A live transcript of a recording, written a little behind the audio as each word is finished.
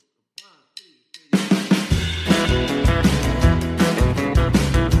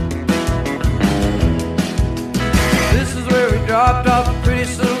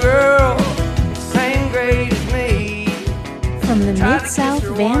South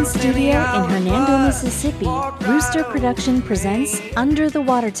South Van Studio in Hernando, Mississippi, Rooster Production presents Under the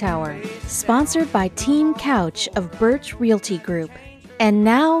Water Tower, sponsored by Team Couch of Birch Realty Group. And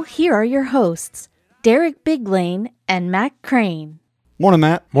now, here are your hosts, Derek Biglane and Matt Crane. Morning,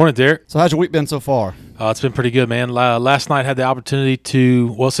 Matt. Morning, Derek. So how's your week been so far? It's been pretty good, man. Last night had the opportunity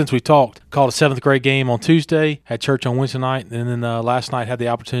to, since we talked, called a 7th grade game on Tuesday, had church on Wednesday night, and then last night had the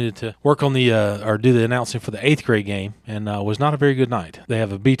opportunity to work on or do the announcing for the 8th grade game, and was not a very good night. They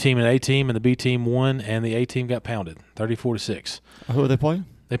have a B team and A team, and the B team won, and the A team got pounded, 34-6. Who are they playing?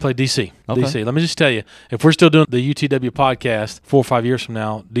 They play D.C. Okay. D.C. Let me just tell you, if we're still doing the UTW podcast 4 or 5 years from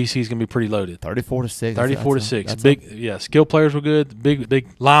now, D.C. is going to be pretty loaded. 34-6. 34-6. Big, skill players were good. Big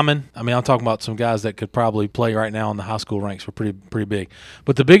linemen. I mean, I'm talking about some guys that could probably play right now in the high school ranks. Were pretty big.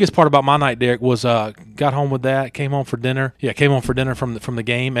 But the biggest part about my night, Derek, was got home with that. Came home for dinner. Yeah, came home for dinner from the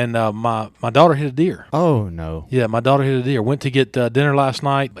game, and my daughter hit a deer. Oh no. Yeah, my daughter hit a deer. Went to get dinner last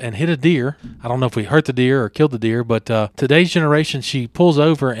night and hit a deer. I don't know if we hurt the deer or killed the deer, but today's generation, she pulls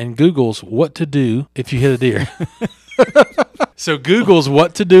over and Googles what to do if you hit a deer. So Google's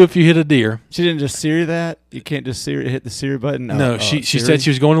what to do if you hit a deer. She didn't just Siri that? You can't just hit the Siri button? No, she said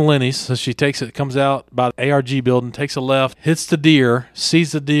she was going to Lenny's, so she comes out by the ARG building, takes a left, hits the deer,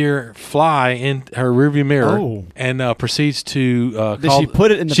 sees the deer fly in her rearview mirror, and proceeds to did she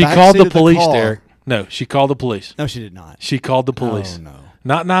put it in the She back called seat the of the police, car? Derek. No, she called the police. No, she did not. She called the police. Oh, no.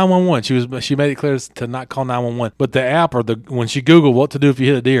 Not 911. She made it clear to not call 911. But the app when she Googled what to do if you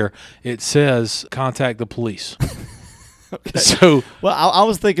hit a deer, it says contact the police. Okay. So, well, I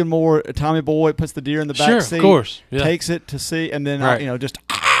was thinking more Tommy Boy puts the deer in the back seat, of course, yeah. takes it to see, and then just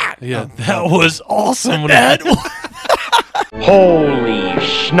that was awesome. Holy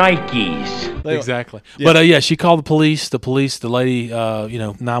shnikes. Exactly. Yeah. But she called the police. The lady,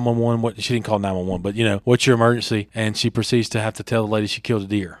 911. She didn't call 911, but what's your emergency? And she proceeds to have to tell the lady she killed a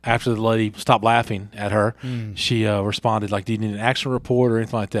deer. After the lady stopped laughing at her, she responded like, "Do you need an accident report or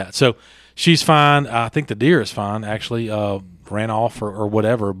anything like that?" So she's fine. I think the deer is fine. Actually, ran off or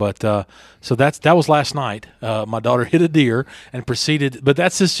whatever. But so that was last night. My daughter hit a deer and proceeded. But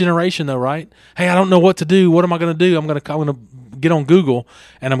that's this generation, though, right? Hey, I don't know what to do. What am I going to do? I'm going to get on Google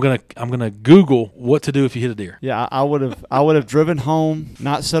and I'm gonna Google what to do if you hit a deer. Yeah, I would have driven home,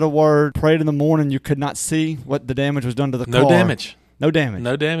 not said a word, prayed in the morning. You could not see what the damage was done to the car. No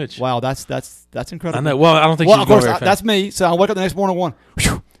damage. Wow, that's incredible. I know. Well, I don't think. Well, of course, that's me. So I wake up the next morning going,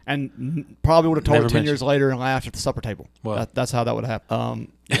 whew, and probably would have told her 10 years later and laughed at the supper table. Well, that's how that would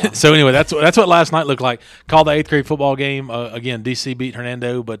happen. Yeah. So anyway, that's what last night looked like. Called the 8th grade football game. Again, DC beat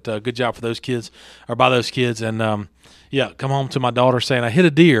Hernando, but good job for those kids, or by those kids. And come home to my daughter saying I hit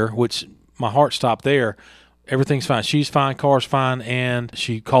a deer, which my heart stopped there. Everything's fine. She's fine. Car's fine. And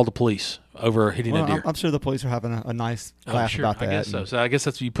she called the police over hitting a deer. I'm sure the police are having a nice laugh about that. I guess so. So I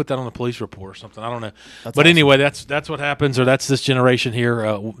guess you put that on the police report or something. I don't know. But awesome. Anyway, that's what happens, or that's this generation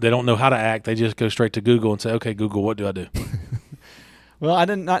here. They don't know how to act. They just go straight to Google and say, "Okay, Google, what do I do?" Well,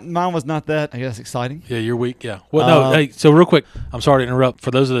 mine was not that, I guess, exciting. Yeah, your week, yeah. Well, no, hey, so real quick, I'm sorry to interrupt. For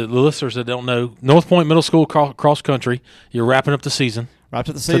those of the listeners that don't know, North Point Middle School cross country, you're wrapping up the season. Wrapped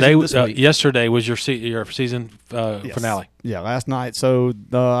up the season this week. Yesterday was your season finale. Yeah, last night. So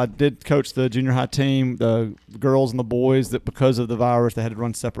I did coach the junior high team, the girls and the boys, that because of the virus, they had to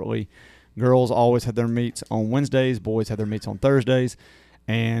run separately. Girls always had their meets on Wednesdays. Boys had their meets on Thursdays.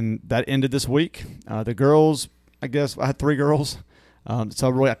 And that ended this week. The girls, I guess, I had 3 girls. So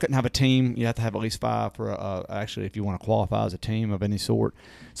really, I couldn't have a team. You have to have at least 5 for actually if you want to qualify as a team of any sort.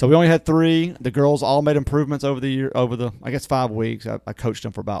 So we only had 3. The girls all made improvements over the I guess 5 weeks. I coached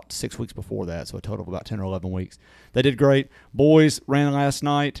them for about 6 weeks before that, so a total of about 10 or 11 weeks. They did great. Boys ran last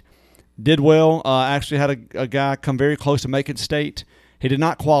night, did well. Actually had a guy come very close to making state. He did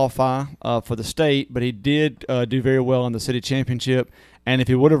not qualify for the state, but he did do very well in the city championship. And if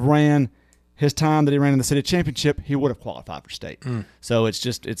he would have ran his time that he ran in the city championship, he would have qualified for state. So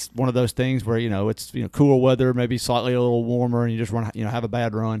it's one of those things where it's cooler weather, maybe slightly a little warmer, and you just run have a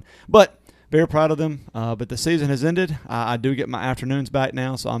bad run. But very proud of them. But the season has ended. I do get my afternoons back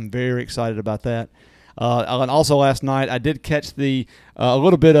now, so I'm very excited about that. And also last night I did catch a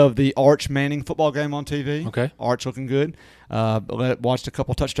little bit of the Arch Manning football game on TV. Okay, Arch looking good. Watched a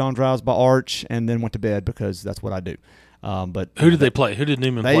couple touchdown drives by Arch, and then went to bed because that's what I do. But who did they play? Who did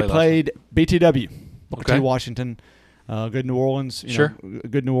Newman play? They played BTW, Booker T. Washington. Good New Orleans.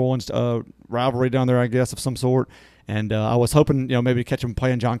 Good New Orleans rivalry down there, I guess, of some sort. And I was hoping, maybe to catch them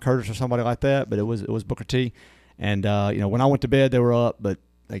playing John Curtis or somebody like that, but it was Booker T. And when I went to bed, they were up. But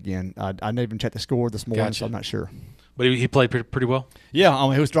again, I didn't even check the score this morning, so I'm not sure. But he played pretty well.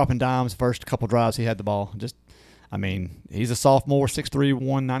 Yeah, he was dropping dimes first couple drives. He had the ball. I mean, he's a sophomore, 6'3",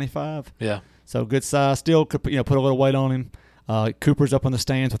 195. Yeah. So good size. Still could put a little weight on him. Cooper's up in the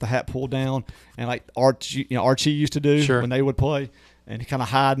stands with the hat pulled down, and like Archie used to do when they would play, and he kind of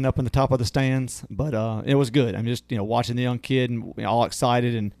hiding up in the top of the stands. But it was good. I'm just watching the young kid and all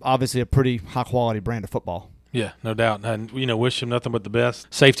excited, and obviously a pretty high quality brand of football. Yeah, no doubt. And, wish him nothing but the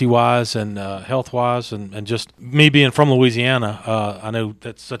best, safety-wise and health-wise. And just me being from Louisiana, I know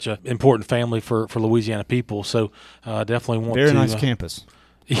that's such an important family for Louisiana people. So definitely want to. Very nice campus.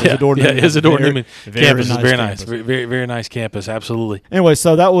 Isidore Newman campus is very nice. Campus. Very, very nice campus, absolutely. Anyway,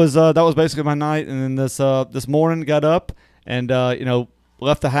 so that was basically my night. And then this morning got up and,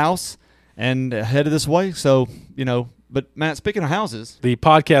 left the house and headed this way. So, But, Matt, speaking of houses. The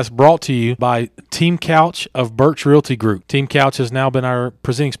podcast brought to you by Team Couch of Birch Realty Group. Team Couch has now been our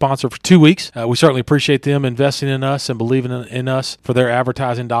presenting sponsor for 2 weeks. We certainly appreciate them investing in us and believing in us for their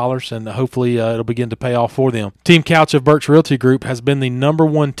advertising dollars, and hopefully it'll begin to pay off for them. Team Couch of Birch Realty Group has been the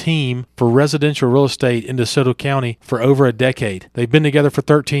 #1 team for residential real estate in DeSoto County for over a decade. They've been together for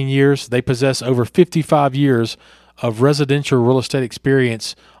 13 years. They possess over 55 years of residential real estate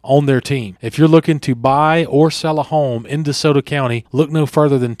experience on their team. If you're looking to buy or sell a home in DeSoto County, look no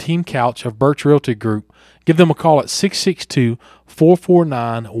further than Team Couch of Birch Realty Group. Give them a call at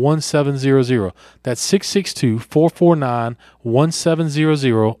 662-449-1700. That's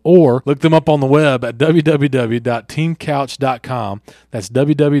 662-449-1700, or look them up on the web at www.teamcouch.com. That's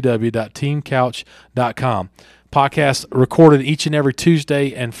www.teamcouch.com. Podcast recorded each and every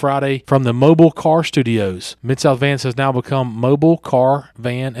Tuesday and Friday from the Mobile Car Studios. Mid-South Vans has now become Mobile Car,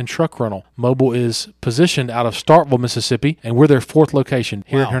 Van, and Truck Rental. Mobile is positioned out of Starkville, Mississippi, and we're their 4th location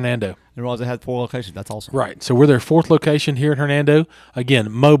here in Hernando. I didn't realize they had 4 locations. That's awesome. Right. So we're their 4th location here in Hernando.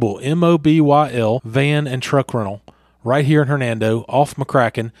 Again, Mobile, M-O-B-Y-L, Van and Truck Rental. Right here in Hernando, off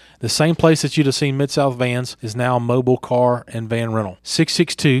McCracken. The same place that you'd have seen Mid-South Vans is now Mobile Car and Van Rental.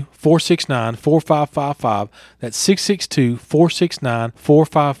 662-469-4555. That's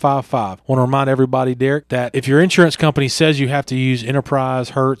 662-469-4555. Want to remind everybody, Derek, that if your insurance company says you have to use Enterprise,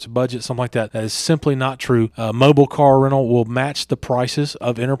 Hertz, Budget, something like that, that is simply not true. Mobile Car Rental will match the prices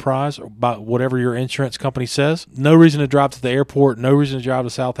of Enterprise by whatever your insurance company says. No reason to drive to the airport. No reason to drive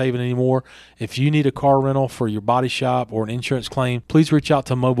to South Haven anymore. If you need a car rental for your body shop or an insurance claim, please reach out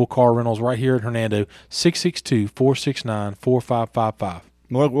to Mobile Car Rentals right here in Hernando, 662-469-4555.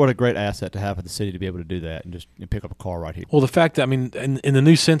 What a great asset to have for the city to be able to do that and just pick up a car right here. Well, the fact that, in the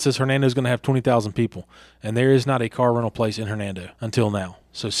new census, Hernando is going to have 20,000 people, and there is not a car rental place in Hernando until now.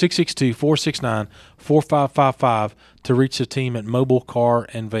 So 662-469-4555 to reach the team at Mobile Car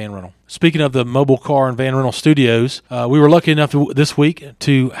and Van Rental. Speaking of the Mobile Car and Van Rental Studios, we were lucky enough this week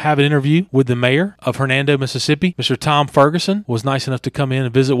to have an interview with the mayor of Hernando, Mississippi. Mr. Tom Ferguson was nice enough to come in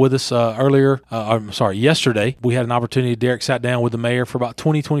and visit with us yesterday. We had an opportunity. Derek sat down with the mayor for about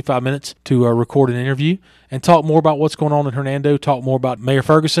 20-25 minutes to record an interview and talk more about what's going on in Hernando, talk more about Mayor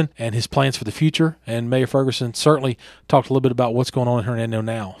Ferguson and his plans for the future. And Mayor Ferguson certainly talked a little bit about what's going on in Hernando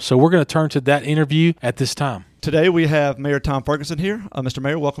now. So we're going to turn to that interview at this time. Today we have Mayor Tom Ferguson here. Mr.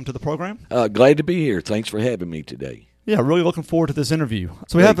 Mayor, welcome to the program. Glad to be here. Thanks for having me today. Yeah, really looking forward to this interview.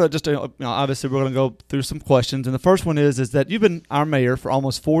 So we have obviously we're going to go through some questions, and the first one is that you've been our mayor for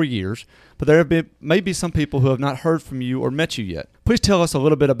almost 4 years, but there may be some people who have not heard from you or met you yet. Please tell us a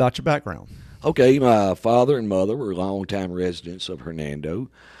little bit about your background. Okay, my father and mother were longtime residents of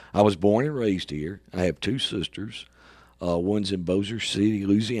Hernando. I was born and raised here. I have 2 sisters. One's in Bossier City,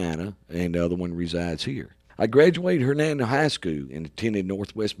 Louisiana, and the other one resides here. I graduated Hernando High School and attended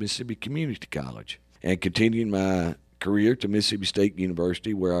Northwest Mississippi Community College and continued my career to Mississippi State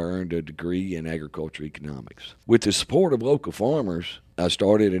University, where I earned a degree in agriculture economics. With the support of local farmers, I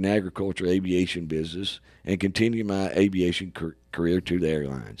started an agriculture aviation business and continued my aviation career to the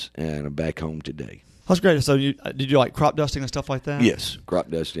airlines, and I'm back home today. That's great. So did you like crop dusting and stuff like that? Yes, crop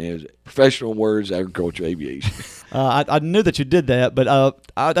dusting is professional words, agriculture aviation. I knew that you did that, but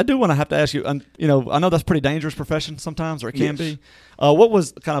I do want to have to ask you. I know that's a pretty dangerous profession sometimes, or it can be. What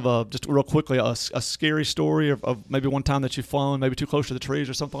was kind of just real quickly a scary story of maybe one time that you've flown maybe too close to the trees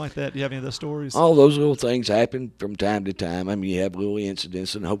or something like that? Do you have any of those stories? All those little things happen from time to time. I mean, you have little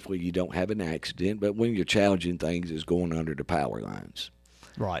incidents, and hopefully you don't have an accident. But when you're challenging things, is going under the power lines.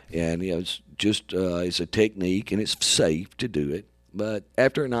 Right. And it's just it's a technique, and it's safe to do it. But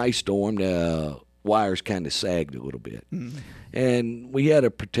after an ice storm, the wires kind of sagged a little bit. Mm-hmm. And we had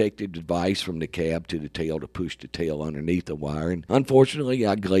a protective device from the cab to the tail to push the tail underneath the wire. And unfortunately,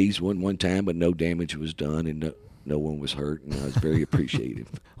 I glazed one time, but no damage was done. And no one was hurt, and I was very appreciative.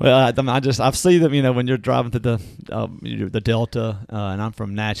 Well, I've seen them, when you're driving through the Delta, and I'm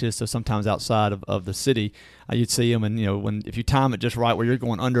from Natchez, so sometimes outside of the city, you'd see them, and if you time it just right where you're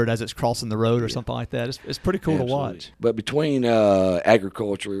going under it as it's crossing the road or something like that, it's pretty cool to watch. But between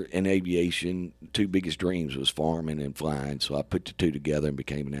agriculture and aviation, two biggest dreams was farming and flying, so I put the two together and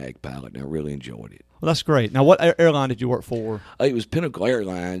became an ag pilot, and I really enjoyed it. Well, that's great. Now, what airline did you work for? It was Pinnacle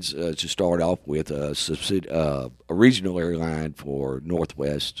Airlines to start off with, a regional airline for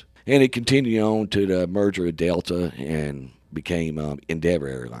Northwest. And it continued on to the merger of Delta and became Endeavor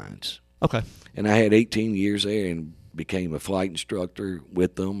Airlines. Okay. And I had 18 years there and became a flight instructor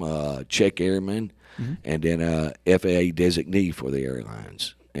with them, check airman, and then a FAA designee for the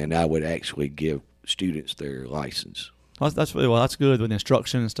airlines. And I would actually give students their license. That's really that's good with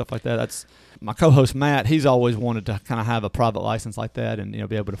instruction and stuff like that. That's my co-host Matt. He's always wanted to kind of have a private license like that and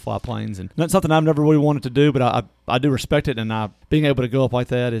be able to fly planes. And that's something I've never really wanted to do, but I do respect it. And being able to go up like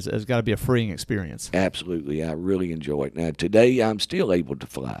that has got to be a freeing experience. Absolutely, I really enjoy it. Now today I'm still able to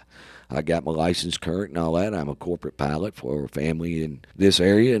fly. I got my license current and all that. I'm a corporate pilot for a family in this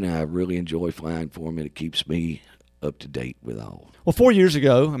area, and I really enjoy flying for them, and it keeps me up to date with all. Well, 4 years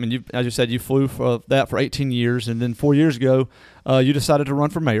ago, as you said, you flew for 18 years, and then 4 years ago, you decided to run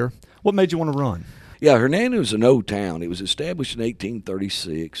for mayor. What made you want to run? Yeah, Hernando is an old town. It was established in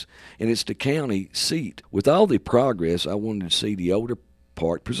 1836, and it's the county seat. With all the progress, I wanted to see the older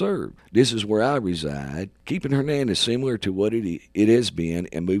part preserved. This is where I reside, keeping Hernando similar to what it has been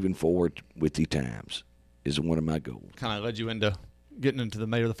and moving forward with the times is one of my goals. Kind of led you into getting into the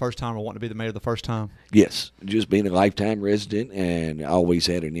mayor the first time or wanting to be the mayor the first time? Yes, just being a lifetime resident, and I always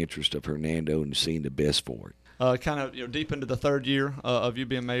had an interest of Hernando and seeing the best for it. Kind of deep into the third year of you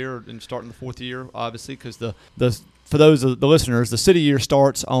being mayor and starting the fourth year, obviously, because for those of the listeners, the city year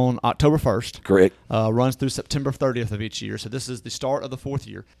starts on October 1st. Correct. Runs through September 30th of each year. So this is the start of the fourth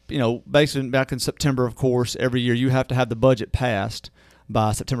year. Basically back in September, of course, every year you have to have the budget passed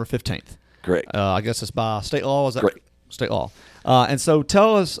by September 15th. Correct. I guess it's by state law. Is that correct? State law. And so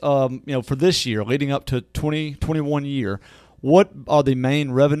tell us, for this year, leading up to 2021 year, what are the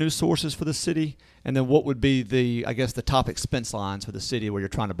main revenue sources for the city? And then what would be the top expense lines for the city where you're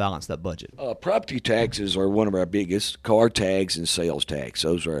trying to balance that budget? Property taxes are one of our biggest. Car tax and sales tax.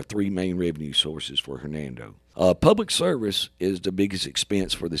 Those are our three main revenue sources for Hernando. Public service is the biggest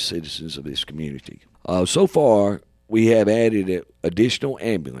expense for the citizens of this community. So far, we have added an additional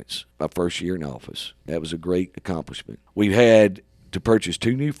ambulance my first year in office. That was a great accomplishment. We've had to purchase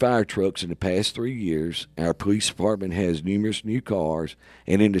 2 new fire trucks in the past 3 years. Our police department has numerous new cars.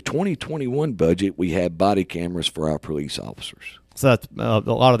 And in the 2021 budget, we have body cameras for our police officers. So that's a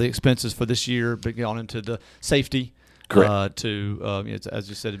lot of the expenses for this year gone into the safety. Correct. As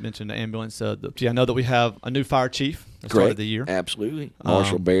you said, mentioned the ambulance. I know that we have a new fire chief at the start of the year. Absolutely.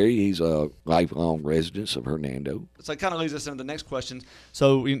 Marshall Berry, he's a lifelong resident of Hernando. So it kind of leads us into the next question.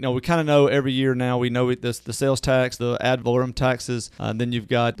 So, we kind of know every year now, we know the sales tax, the ad valorem taxes, and then you've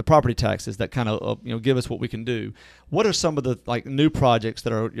got the property taxes that kind of, give us what we can do. What are some of the new projects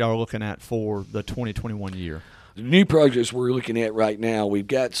that y'all are looking at for the 2021 year? The new projects we're looking at right now, we've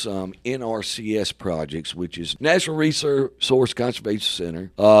got some NRCS projects, which is National Resource Conservation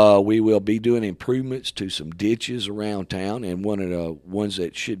Center. We will be doing improvements to some ditches around town, and one of the ones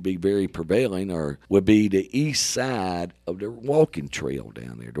that should be very prevailing would be the east side of the walking trail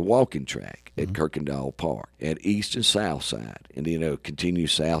down there, the walking track at Kirkendall Park, at east and south side, and then continue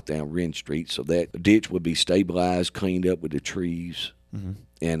south down Wren Street, so that ditch would be stabilized, cleaned up with the trees. Mm-hmm.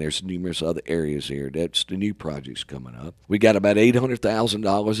 And there's numerous other areas here. That's the new projects coming up. We got about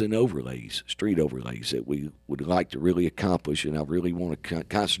 $800,000 in overlays, street overlays, that we would like to really accomplish, and I really want to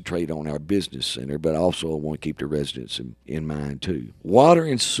concentrate on our business center, but also I want to keep the residents in mind too. Water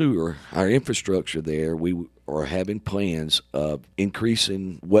and sewer, our infrastructure there, we are having plans of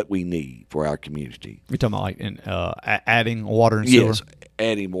increasing what we need for our community. You're talking about adding water and sewer? Yes,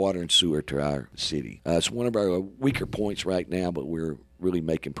 adding water and sewer to our city. It's one of our weaker points right now, but we're really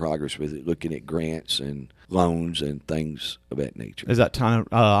making progress with it, looking at grants and loans and things of that nature. Is that kind of,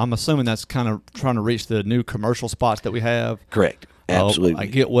 I'm assuming that's kind of trying to reach the new commercial spots that we have? Correct. Absolutely.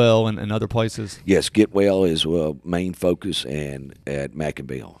 Like Getwell and other places? Yes, Getwell is main focus, and at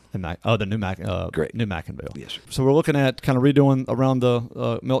Mackinville. The new Correct. New Mackinville. Yes, sir. So we're looking at kind of redoing around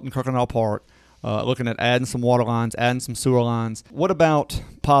the Milton Kirkendall Park, looking at adding some water lines, adding some sewer lines. What about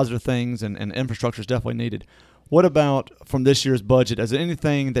positive things, and infrastructure is definitely needed? What about from this year's budget? Is there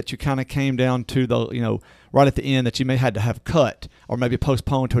anything that you kind of came down to right at the end that you may had to have cut or maybe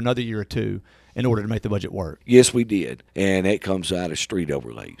postponed to another year or two in order to make the budget work? Yes, we did, and that comes out of street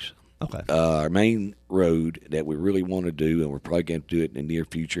overlays. Okay. Our main road that we really want to do, and we're probably going to do it in the near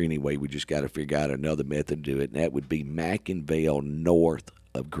future anyway, we just got to figure out another method to do it, and that would be McIngvale north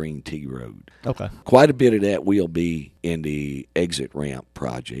of Green Tea Road. Okay. Quite a bit of that will be in the exit ramp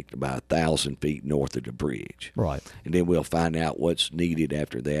project, about 1,000 feet north of the bridge. Right. And then we'll find out what's needed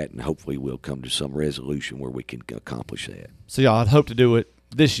after that, and hopefully we'll come to some resolution where we can accomplish that. So, yeah, I'd hope to do it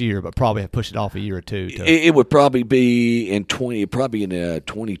this year, but probably have pushed it off a year or two. It would probably be in the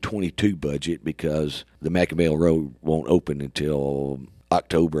 2022 budget, because the McIngvale Road won't open until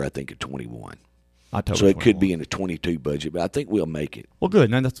October, I think, of 21. October So it 21. could be in the 22 budget, but I think we'll make it. Well,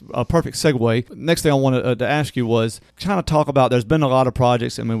 good. And that's a perfect segue. Next thing I wanted to ask you was kind of talk about, there's been a lot of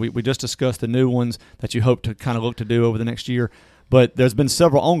projects. I mean, we just discussed the new ones that you hope to kind of look to do over the next year. But there's been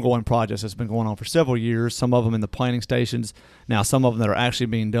several ongoing projects that's been going on for several years, some of them in the planning stations, now some of them that are actually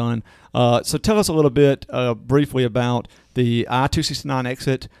being done. So tell us a little bit briefly about the I-269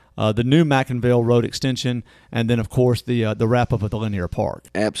 exit, the new McIngvale Road extension, and then, of course, the wrap-up of the linear park.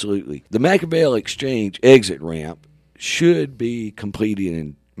 Absolutely. The McIngvale Exchange exit ramp should be completed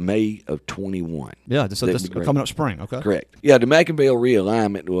in May of 21. Yeah, so That'd this be great. coming up spring, okay? Correct. Yeah, the McIngvale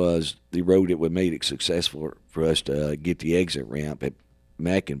realignment was the road that would made it successful for us to get the exit ramp at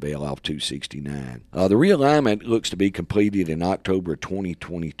McIngvale off 269. The realignment looks to be completed in October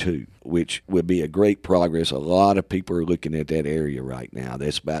 2022, which would be a great progress. A lot of people are looking at that area right now.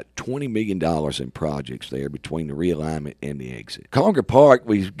 There's about $20 million in projects there between the realignment and the exit. Conger Park,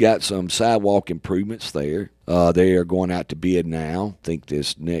 we've got some sidewalk improvements there. They are going out to bid now, I think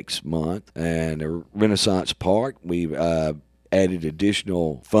this next month. And the Renaissance Park, we've added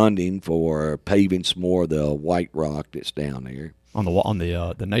additional funding for paving some more of the white rock that's down there. On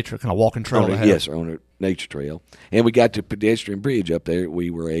the nature kind of walking trail. Yes, on a nature trail. And we got the pedestrian bridge up there we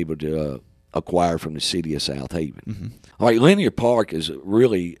were able to acquire from the city of South Haven. Mm-hmm. All right, Linear Park is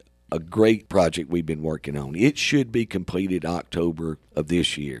really a great project we've been working on. It should be completed October of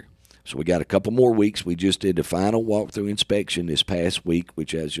this year. So we got a couple more weeks. We just did the final walkthrough inspection this past week,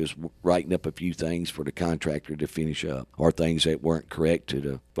 which has just writing up a few things for the contractor to finish up, or things that weren't correct to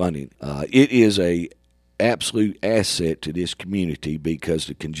the funding. It is a absolute asset to this community because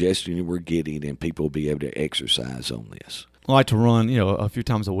the congestion we're getting, and people will be able to exercise on this. I like to run, a few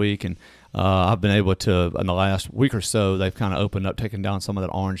times a week, and I've been able to, in the last week or so, they've kind of opened up, taken down some of that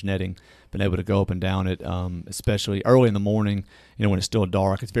orange netting, been able to go up and down it, especially early in the morning, when it's still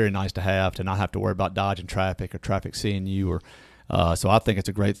dark. It's very nice to not have to worry about dodging traffic or traffic seeing you. So I think it's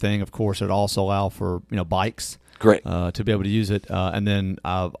a great thing. Of course, it also allow for, bikes. Correct. To be able to use it, and then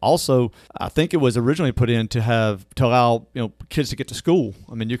also, I think it was originally put in to allow kids to get to school.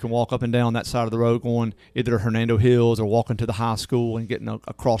 I mean, you can walk up and down that side of the road going either to Hernando Hills or walking to the high school and getting a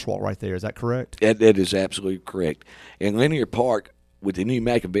crosswalk right there. Is that correct? That is absolutely correct. In Linear Park, with the new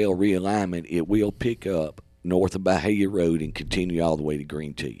McIngvale realignment, it will pick up north of Bahia Road and continue all the way to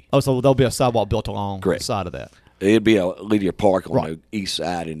Green Tea. Oh, so there'll be a sidewalk built along Correct. the side of that. It'd be a Linear Park on Right. the east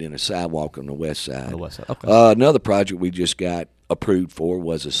side and then a sidewalk on the west side. On the west side, okay. Another project we just got approved for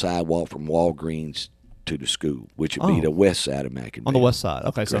was a sidewalk from Walgreens to the school, which would be the west side of McIngvale. On the west side.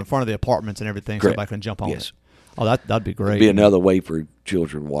 Okay, so in front of the apartments and everything, so Correct. everybody can jump on Yes. it. Oh, that'd be great. It'd be another way for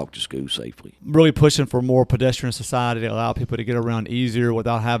children to walk to school safely. Really pushing for more pedestrian society to allow people to get around easier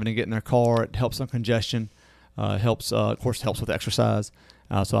without having to get in their car. It helps on congestion. Helps, of course, helps with exercise.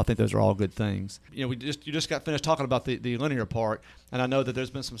 So I think those are all good things. You just got finished talking about the linear park, and I know that there's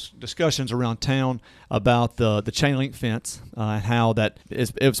been some discussions around town about the chain link fence and how that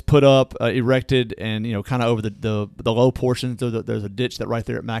it was put up, erected, and kind of over the low portions. There's a ditch that right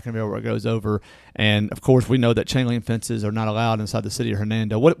there at McIngvale where it goes over, and of course we know that chain link fences are not allowed inside the city of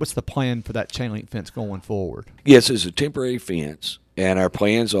Hernando. What's the plan for that chain link fence going forward? Yes, it's a temporary fence, and our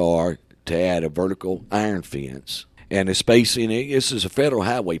plans are to add a vertical iron fence. And the spacing, this is a federal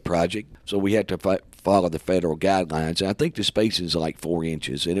highway project, so we have to follow the federal guidelines. And I think the spacing is like 4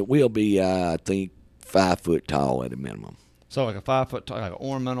 inches, and it will be, I think, 5 foot tall at a minimum. So like a 5 foot tall, like an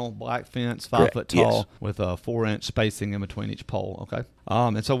ornamental black fence, 5 Correct. foot tall, Yes. with a 4-inch spacing in between each pole. Okay.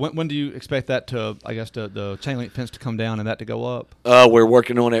 And so when do you expect that the chain link fence to come down and that to go up? We're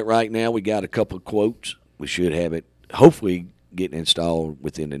working on it right now. We got a couple of quotes. We should have it hopefully getting installed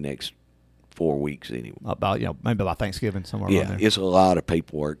within the next 4 weeks anyway. About maybe by Thanksgiving somewhere around Yeah, there. it's a lot of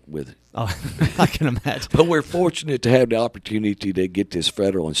paperwork with it. Oh, I can imagine. But we're fortunate to have the opportunity to get this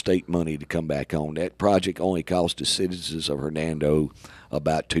federal and state money to come back on. That project only cost the citizens of Hernando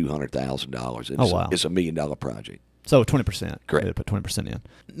about $200,000. Oh, wow. It's $1 million project. So 20%. Correct. They put 20% in.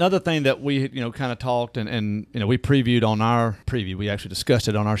 Another thing that we kind of talked and we previewed on our preview. We actually discussed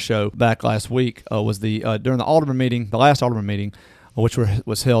it on our show back last week. Was during the last Alderman meeting. which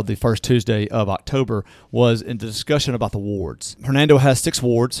was held the first Tuesday of October, was in the discussion about the wards. Hernando has 6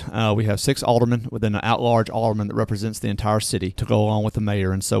 wards. We have 6 aldermen within an at-large alderman that represents the entire city to go along with the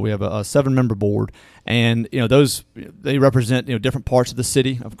mayor, and so we have a 7-member board. And those, they represent different parts of the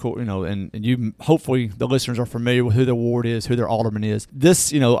city, of course. And you, hopefully the listeners are familiar with who their ward is, who their alderman is.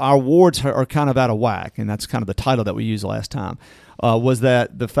 This, our wards are kind of out of whack, and that's kind of the title that we used last time. Was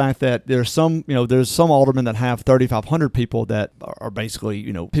that the fact that there's some aldermen that have 3,500 people that are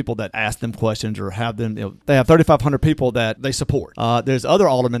basically, people that ask them questions or have them, they have 3,500 people that they support. There's other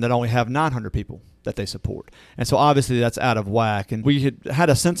aldermen that only have 900 people that they support. And so obviously that's out of whack. And we had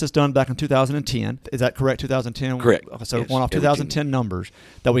a census done back in 2010. Is that correct, 2010? Correct. So yes, one off 2010 numbers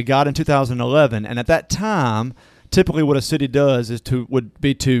that we got in 2011. And at that time, typically what a city does would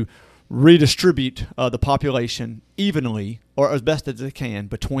be to redistribute the population evenly or as best as they can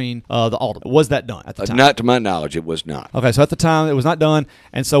between the aldermen. Was that done at the time? Not to my knowledge, it was not. Okay, so at the time it was not done,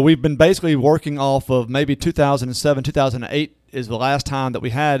 and so we've been basically working off of maybe 2007, 2008 is the last time that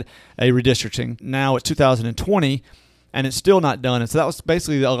we had a redistricting. Now it's 2020, and it's still not done. And so that was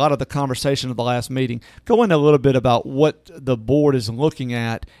basically a lot of the conversation of the last meeting. Go into a little bit about what the board is looking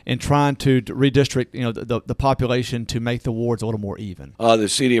at in trying to redistrict, the population to make the wards a little more even. The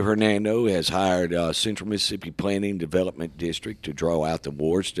city of Hernando has hired Central Mississippi Planning Development District to draw out the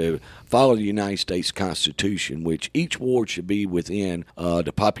wards to follow the United States Constitution, which each ward should be within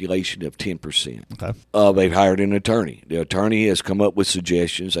the population of 10%. Okay. They've hired an attorney. The attorney has come up with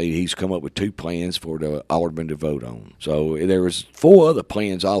suggestions. He's come up with 2 plans for the aldermen to vote on. So there was 4 other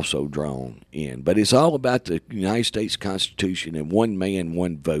plans also drawn in, but it's all about the United States Constitution, and one man,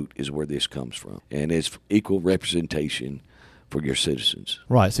 one vote is where this comes from, and it's equal representation for your citizens.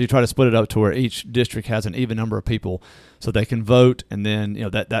 Right. So you try to split it up to where each district has an even number of people, so they can vote, and then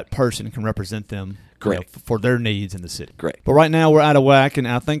that person can represent them. Correct. For their needs in the city. Correct. But right now we're out of whack, and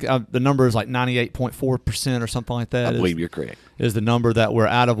I think the number is like 98.4% or something like that. I believe you're correct. Is the number that we're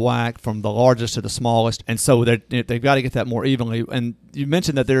out of whack from the largest to the smallest, and so they've got to get that more evenly. And you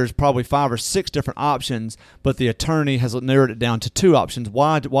mentioned that there's probably 5 or 6 different options, but the attorney has narrowed it down to 2 options.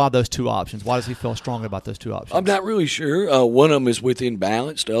 Why those 2 options? Why does he feel strongly about those 2 options? I'm not really sure. One of them is within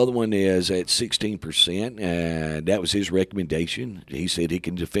balance. The other one is at 16%, and that was his recommendation. He said he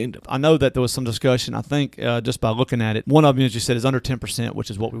can defend them. I know that there was some discussion. I think just by looking at it, one of them, as you said, is under 10%,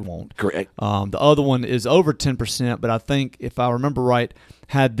 which is what we want. Correct. The other one is over 10%, but I think, if I remember right,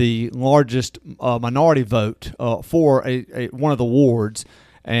 had the largest minority vote for one of the wards,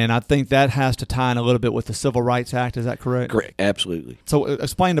 and I think that has to tie in a little bit with the Civil Rights Act. Is that correct? Correct. Absolutely. So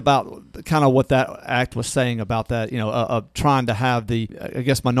explain about kind of what that act was saying about that, trying to have the, I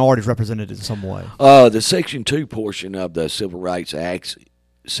guess, minorities represented in some way. The Section 2 portion of the Civil Rights Act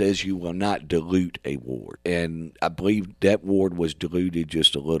says you will not dilute a ward. And I believe that ward was diluted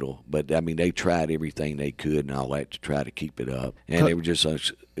just a little. But, I mean, they tried everything they could and all that to try to keep it up. And they were just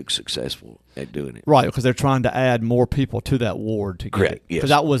successful at doing it. Right, because they're trying to add more people to that ward to get Correct, it. yes. Because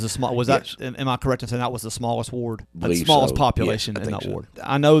that was the small. Was Yes. that? Am I correct in saying that was the smallest ward? The Believe smallest so. population Yes, I in think that so. ward.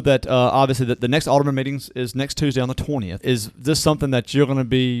 I know that obviously the next alderman meetings is next Tuesday on the 20th. Is this something that you're going to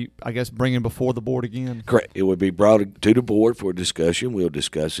be, I guess, bringing before the board again? Correct. It would be brought to the board for discussion. We'll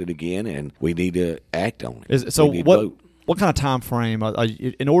discuss it again, and we need to act on it. So we need to vote. what kind of time frame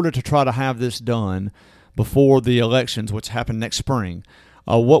in order to try to have this done before the elections, which happen next spring?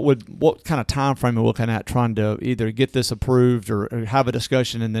 What kind of time frame are we looking at trying to either get this approved or have a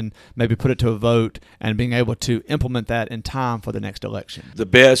discussion and then maybe put it to a vote and being able to implement that in time for the next election? The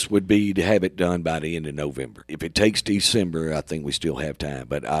best would be to have it done by the end of November. If it takes December, I think we still have time,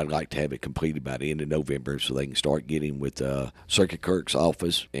 but I'd like to have it completed by the end of November so they can start getting with Circuit Clerk's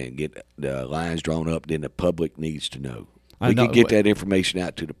office and get the lines drawn up. Then the public needs to know. We can get that information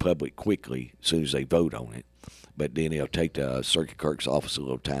out to the public quickly as soon as they vote on it. But then it'll take the Circuit Clerk's office a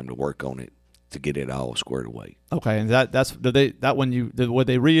little time to work on it to get it all squared away. Okay, and would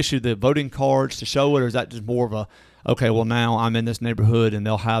they reissue the voting cards to show it, or is that just more of a, okay, well now I'm in this neighborhood and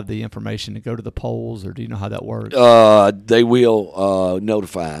they'll have the information to go to the polls, or do you know how that works? They will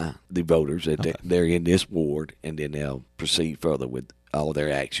notify the voters that they're in this ward, and then they'll proceed further with all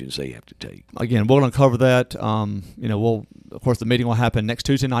their actions they have to take. Again, we're going to cover that. Of course, the meeting will happen next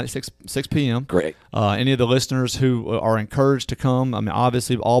Tuesday night at 6 p.m. Correct. Any of the listeners who are encouraged to come, I mean,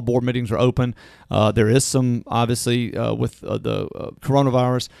 obviously all board meetings are open. There is some, obviously, with the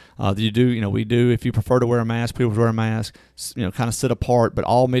coronavirus, we do, if you prefer to wear a mask, people wear a mask, kind of sit apart, but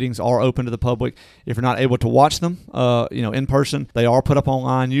all meetings are open to the public. If you're not able to watch them, in person, they are put up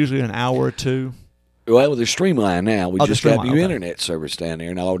online, usually in an hour or two. Well, they're streamlined now. We Oh, just they're got new streamlined, okay. internet service down there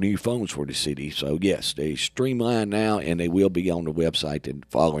and all new phones for the city. So, yes, they streamlined now, and they will be on the website the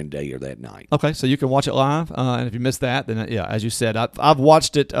following day or that night. Okay, so you can watch it live, and if you missed that, then yeah, as you said, I've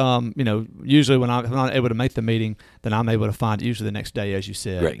watched it. Usually when I'm not able to make the meeting, then I'm able to find it usually the next day, as you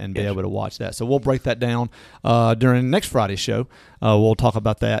said, Great, and be yes. able to watch that. So we'll break that down during next Friday's show. We'll talk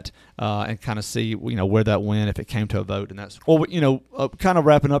about that and kind of see where that went if it came to a vote, and that's kind of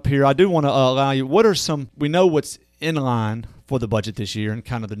wrapping up here. I do want to allow you. What are some? We know what's in line for the budget this year and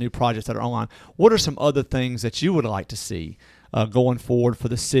kind of the new projects that are online. What are some other things that you would like to see going forward for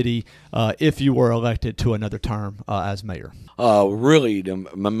the city if you were elected to another term as mayor? Really,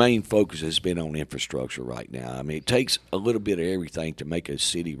 my main focus has been on infrastructure right now. I mean, it takes a little bit of everything to make a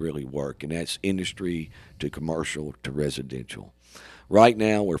city really work, and that's industry to commercial to residential. Right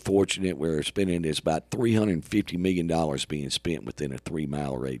now, we're fortunate we're spending there's about $350 million being spent within a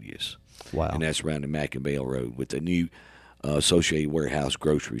 3-mile radius. Wow. And that's around the Mackinvale Road with the new Associated Warehouse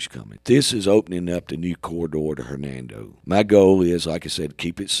groceries coming. This is opening up the new corridor to Hernando. My goal is, like I said,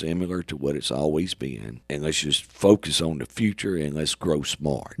 keep it similar to what it's always been, and let's just focus on the future and let's grow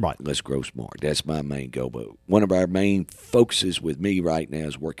smart. Right. Let's grow smart. That's my main goal. But one of our main focuses with me right now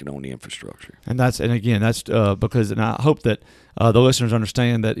is working on the infrastructure. And again, that's because, and I hope that the listeners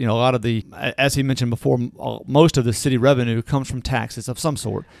understand that a lot of the, as he mentioned before, most of the city revenue comes from taxes of some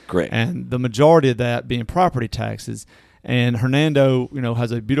sort. Correct. And the majority of that being property taxes. And Hernando,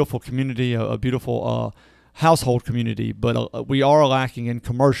 has a beautiful community, a beautiful household community, but we are lacking in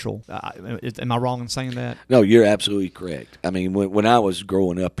commercial. Am I wrong in saying that? No, you're absolutely correct. I mean, when I was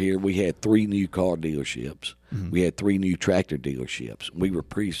growing up here, we had 3 new car dealerships. Mm-hmm. We had 3 new tractor dealerships. We were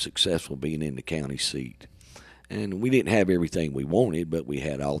pretty successful being in the county seat. And we didn't have everything we wanted, but we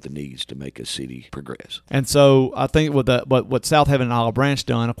had all the needs to make a city progress. And so I think with what South Haven and Olive Branch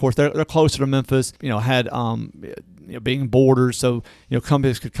done, of course, they're closer to Memphis. Had being borders, so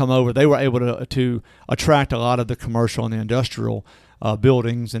companies could come over. They were able to attract a lot of the commercial and the industrial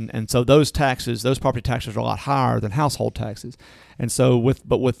buildings, and so those property taxes are a lot higher than household taxes. And so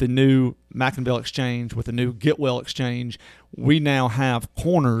with the new Mackinvale Exchange, with the new Getwell Exchange, we now have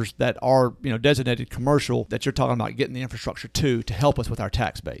corners that are designated commercial that you're talking about getting the infrastructure to help us with our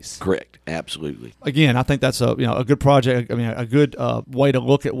tax base. Correct, absolutely. Again, I think that's a good project. I mean, a good way to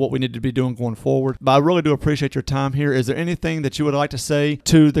look at what we need to be doing going forward. But I really do appreciate your time here. Is there anything that you would like to say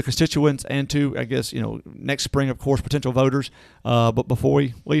to the constituents and to, I guess, next spring, of course, potential voters? But before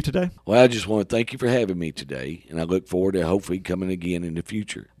we leave today, well, I just want to thank you for having me today, and I look forward to hopefully coming again in the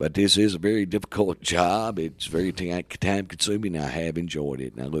future. But this is a very difficult job. It's very time-consuming. I have enjoyed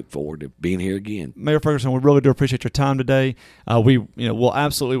it, and I look forward to being here again. Mayor Ferguson, we really do appreciate your time today. We'll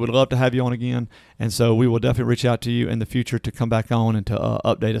absolutely would love to have you on again, and so we will definitely reach out to you in the future to come back on and to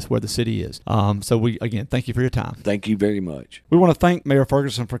update us where the city is. So we, again, thank you for your time. Thank you very much. We want to thank Mayor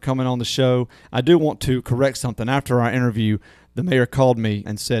Ferguson for coming on the show. I do want to correct something. After our interview, the mayor called me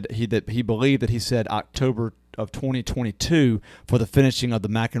and said that he believed that he said October of 2022 for the finishing of the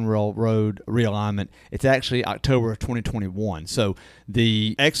Mackinvale Road realignment. It's actually October of 2021. So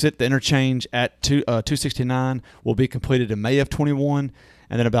the interchange at 269 will be completed in May of 21.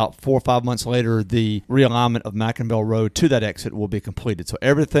 And then about 4 or 5 months later, the realignment of Mackinvale Road to that exit will be completed. So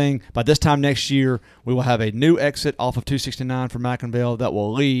everything, by this time next year, we will have a new exit off of 269 for Mackinvale that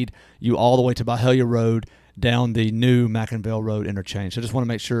will lead you all the way to Byhalia Road down the new Mackinvale Road interchange. So just want to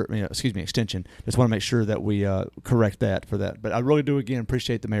make sure, extension. Just want to make sure that we correct that for that. But I really do, again,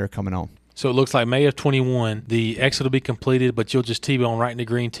 appreciate the mayor coming on. So it looks like May of 21, the exit will be completed, but you'll just T-bone right into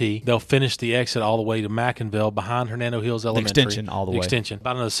Green T. They'll finish the exit all the way to Mackinvale behind Hernando Hills Elementary. The extension all the way. Extension.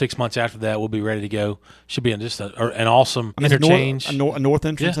 About another 6 months after that, we'll be ready to go. Should be just an awesome interchange. A north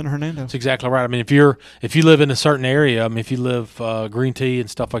entrance in Hernando. That's exactly right. I mean, if you live in a certain area, if you live Green T and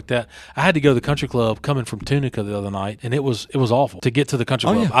stuff like that, I had to go to the country club coming from Tunica the other night, and it was awful to get to the country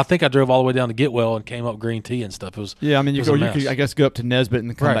club. Yeah. I think I drove all the way down to Getwell and came up Green T and stuff. It was you could I guess go up to Nesbitt and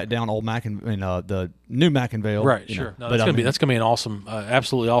then come back down Old the new Mackinvale. Right, sure. No, that's going to be an awesome,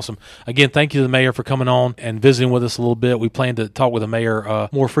 absolutely awesome. Again, thank you to the mayor for coming on and visiting with us a little bit. We plan to talk with the mayor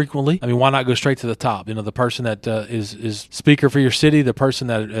more frequently. I mean, why not go straight to the top? The person that is speaker for your city, the person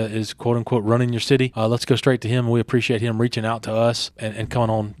that is quote unquote running your city. Let's go straight to him. We appreciate him reaching out to us and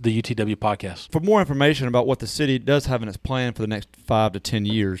coming on the UTW podcast. For more information about what the city does have in its plan for the next 5 to 10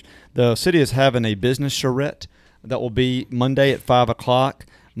 years, the city is having a business charrette that will be Monday at 5 o'clock.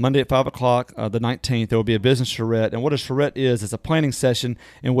 Monday at 5 o'clock, the 19th, there will be a business charrette. And what a charrette is a planning session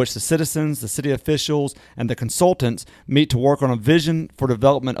in which the citizens, the city officials, and the consultants meet to work on a vision for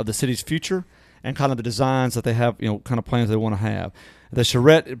development of the city's future and kind of the designs that they have, kind of plans they want to have. The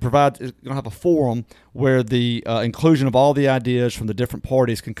charrette is going to have a forum where the inclusion of all the ideas from the different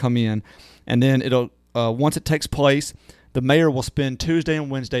parties can come in, and then it'll once it takes place, the mayor will spend Tuesday and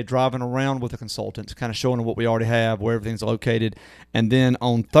Wednesday driving around with the consultants, kind of showing them what we already have, where everything's located. And then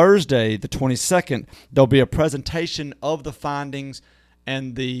on Thursday, the 22nd, there'll be a presentation of the findings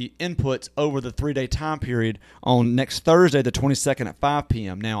and the inputs over the 3-day time period on next Thursday, the 22nd at 5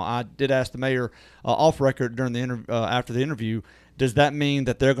 p.m. Now, I did ask the mayor off record during the after the interview, does that mean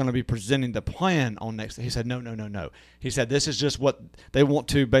that they're going to be presenting the plan on next? He said, no. He said, this is just what they want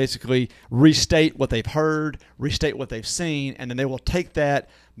to basically restate what they've heard, restate what they've seen, and then they will take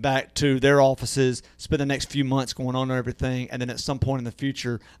that back to their offices, spend the next few months going on everything, and then at some point in the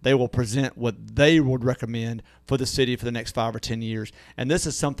future, they will present what they would recommend for the city for the next 5 or 10 years. And this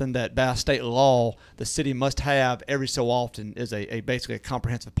is something that by state law, the city must have every so often, is basically a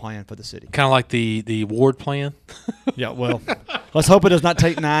comprehensive plan for the city. Kind of like the ward plan. Yeah, well, let's hope it does not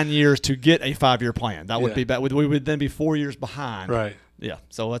take 9 years to get a 5-year plan. That would be bad. We would then be 4 years behind. Right. Yeah,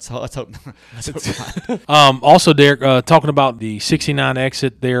 so let's hope. Also, Derek, talking about the 69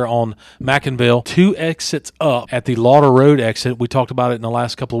 exit there on McInville, 2 exits up at the Lauder Road exit. We talked about it in the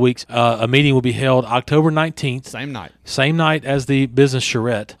last couple of weeks. A meeting will be held October 19th. Same night as the business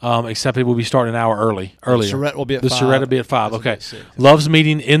charrette, except it will be starting an hour earlier. The charrette will be at 5. The charrette will be at 5. Okay. Love's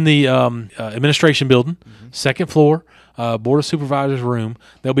meeting in the administration building, second floor. Board of Supervisors room.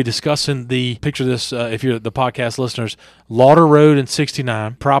 They'll be discussing picture this, if you're the podcast listeners, Lauder Road and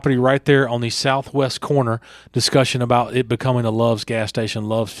 69, property right there on the southwest corner, discussion about it becoming a Love's gas station,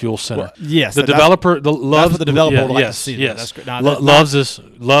 Love's Fuel Center. Well, yes. The developer, Love's, that's what the developer would like to see. Yes.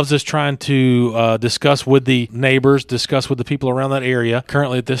 Love's is trying to discuss with the neighbors, discuss with the people around that area.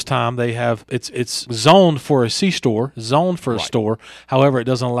 Currently at this time, they have, it's zoned for a C-store, zoned for a store. However, it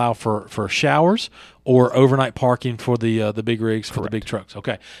doesn't allow for showers or overnight parking for the big rigs, for the big trucks.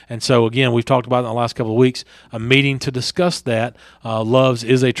 Okay. And so, again, we've talked about it in the last couple of weeks, a meeting to discuss that. Love's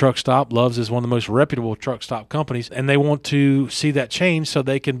is a truck stop. Love's is one of the most reputable truck stop companies, and they want to see that change so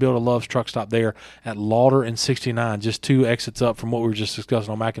they can build a Love's truck stop there at Lauder and 69, just 2 exits up from what we were just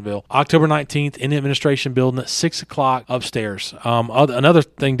discussing on McInville. October 19th in the administration building at 6 o'clock upstairs. Another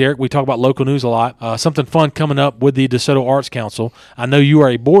thing, Derek, we talk about local news a lot. Something fun coming up with the DeSoto Arts Council. I know you are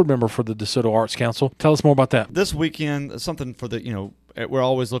a board member for the DeSoto Arts Council. Tell us more about that. This weekend, something for we're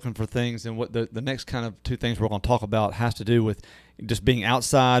always looking for things, and what the next kind of 2 things we're going to talk about has to do with just being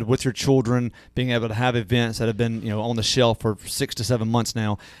outside with your children, being able to have events that have been on the shelf for 6 to 7 months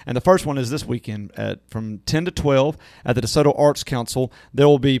now. And the first one is this weekend from 10 to 12 at the DeSoto Arts Council. There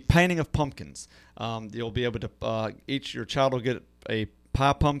will be painting of pumpkins. You'll be able to your child will get a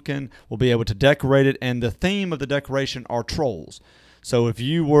pie pumpkin. We'll be able to decorate it, and the theme of the decoration are trolls. So if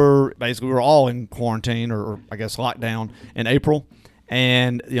you were all in quarantine or I guess lockdown in April,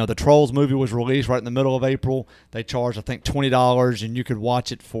 and the Trolls movie was released right in the middle of April, they charged I think $20, and you could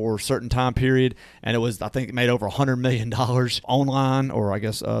watch it for a certain time period, and I think it made over $100 million online, or I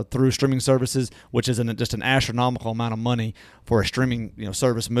guess through streaming services, which is just an astronomical amount of money for a streaming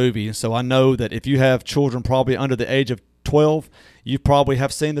service movie. And so I know that if you have children probably under the age of 12, you probably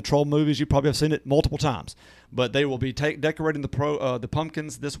have seen the Troll movies. You probably have seen it multiple times. But they will be decorating the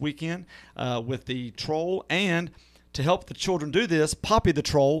pumpkins this weekend with the Troll. And to help the children do this, Poppy the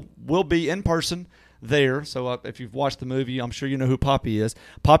Troll will be in person there. So if you've watched the movie, I'm sure you know who Poppy is.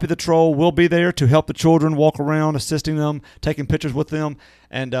 Poppy the Troll will be there to help the children walk around, assisting them, taking pictures with them.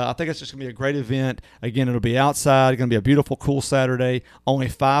 And I think it's just going to be a great event. Again, it'll be outside. It's going to be a beautiful, cool Saturday. Only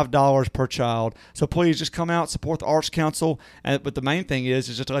 $5 per child. So please just come out, support the Arts Council. But the main thing is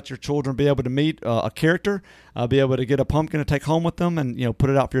just to let your children be able to meet a character, be able to get a pumpkin to take home with them, and put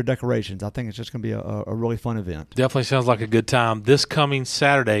it out for your decorations. I think it's just going to be a really fun event. Definitely sounds like a good time. This coming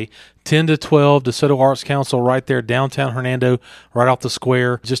Saturday, 10 to 12, DeSoto Arts Council right there, downtown Hernando, right off the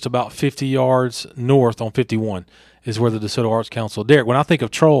square, just about 50 yards north on 51. Is where the DeSoto Arts Council. Derek, when I think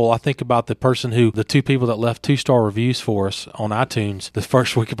of Troll, I think about the 2 people that left 2-star reviews for us on iTunes the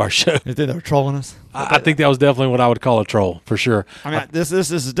first week of our show. You think they were trolling us? I think that was definitely what I would call a troll, for sure. I mean, this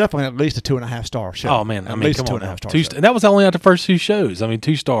is definitely at least a 2.5-star show. Oh, man. At least come a 2.5 star show. And that was only at the first 2 shows.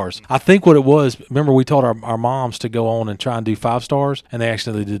 2 stars. I think what it was, remember we told our moms to go on and try and do 5 stars, and they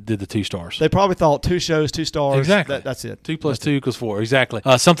actually did the 2 stars. They probably thought 2 shows, 2 stars. Exactly. That's it. 2 plus 2 equals 4. Exactly.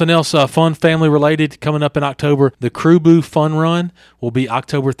 Something else fun, family-related, coming up in October. The Crew Boo Fun Run will be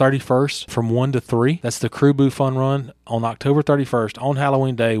October 31st from 1 to 3. That's the Crew Boo Fun Run on October 31st on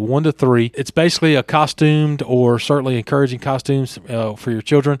Halloween Day, 1 to 3. It's basically costumed, or certainly encouraging costumes for your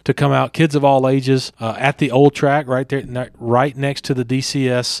children to come out. Kids of all ages at the old track right there, right next to the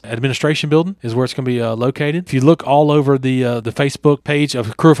DCS administration building is where it's going to be located. If you look all over the Facebook page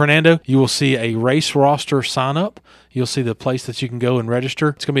of Crew of Hernando, you will see a race roster sign up. You'll see the place that you can go and register.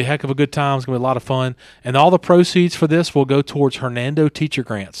 It's going to be a heck of a good time. It's going to be a lot of fun. And all the proceeds for this will go towards Hernando Teacher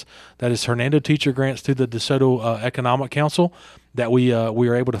Grants. That is Hernando Teacher Grants through the DeSoto Economic Council that we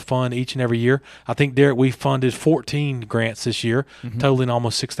are able to fund each and every year. I think, Derek, we funded 14 grants this year, totaling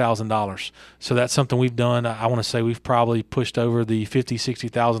almost $6,000. So that's something we've done. I want to say we've probably pushed over the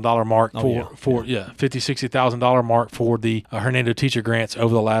 $50,000-$60,000 mark $50,000-$60,000 mark for the Hernando Teacher Grants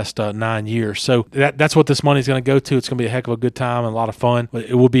over the last 9 years. So that's what this money is going to go to. It's going to be a heck of a good time and a lot of fun. But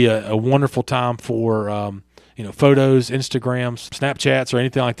it will be a wonderful time for photos, Instagrams, Snapchats, or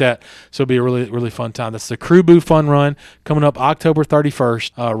anything like that. So it'll be a really, really fun time. That's the Crew Boo Fun Run coming up October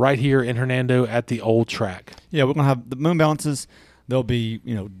 31st right here in Hernando at the old track. Yeah, we're going to have the moon balances. There'll be,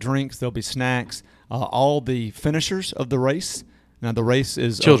 drinks. There'll be snacks. All the finishers of the race. Now, the race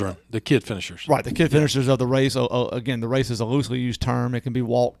is... Children, the kid finishers. Right, the kid finishers of the race. Again, the race is a loosely used term. It can be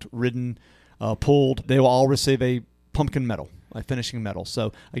walked, ridden, pulled. They will all receive a pumpkin medal, a finishing medal.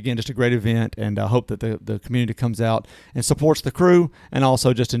 So, again, just a great event, and I hope that the community comes out and supports the crew and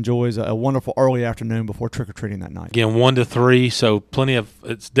also just enjoys a wonderful early afternoon before trick-or-treating that night. Again, 1 to 3, so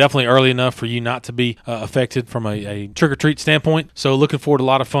it's definitely early enough for you not to be affected from a trick-or-treat standpoint. So looking forward to a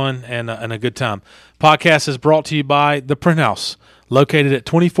lot of fun and a good time. Podcast is brought to you by The Print House, located at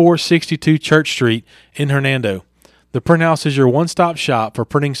 2462 Church Street in Hernando. The Print House is your one-stop shop for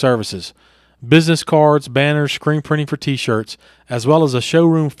printing services. Business cards, banners, screen printing for T-shirts, as well as a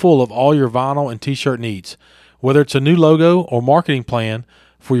showroom full of all your vinyl and T-shirt needs. Whether it's a new logo or marketing plan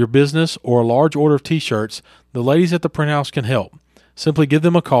for your business or a large order of T-shirts, the ladies at the Print House can help. Simply give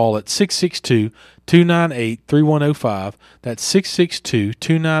them a call at 662-298-3105. That's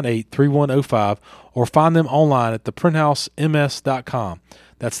 662-298-3105, or find them online at theprintHouseMS.com.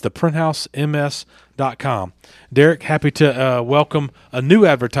 That's theprintHouseMS.com. Derek, happy to welcome a new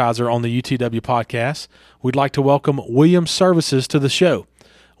advertiser on the UTW podcast. We'd like to welcome Williams Services to the show.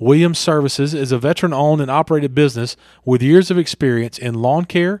 Williams Services is a veteran-owned and operated business with years of experience in lawn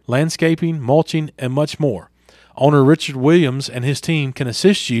care, landscaping, mulching, and much more. Owner Richard Williams and his team can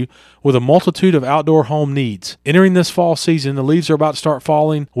assist you with a multitude of outdoor home needs. Entering this fall season, the leaves are about to start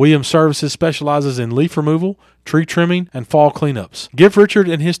falling. Williams Services specializes in leaf removal, tree trimming, and fall cleanups. Give Richard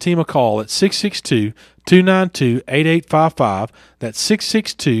and his team a call at 662-292-8855. That's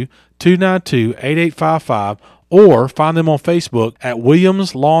 662-292-8855. Or find them on Facebook at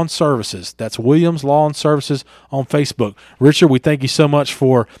Williams Lawn Services. That's Williams Lawn Services on Facebook. Richard, we thank you so much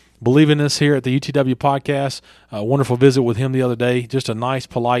for believing us here at the UTW podcast. A wonderful visit with him the other day. Just a nice,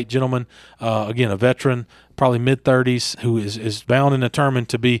 polite gentleman. Again, a veteran, probably mid-30s, who is bound and determined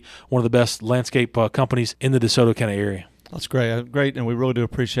to be one of the best landscape companies in the DeSoto County area. That's great. Great, and we really do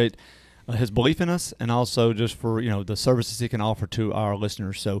appreciate his belief in us, and also just for the services he can offer to our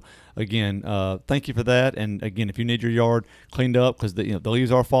listeners. So again, thank you for that. And again, if you need your yard cleaned up because the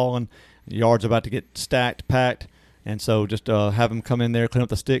leaves are falling, the yard's about to get stacked, packed. And so just have them come in there, clean up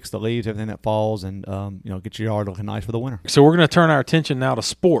the sticks, the leaves, everything that falls, and get your yard looking nice for the winter. So we're going to turn our attention now to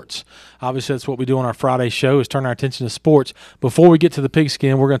sports. Obviously, that's what we do on our Friday show, is turn our attention to sports. Before we get to the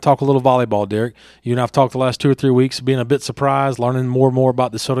pigskin, we're going to talk a little volleyball, Derek. You and I have talked the last 2 or 3 weeks, being a bit surprised, learning more and more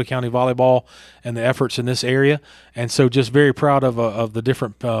about DeSoto County volleyball and the efforts in this area. And so just very proud of the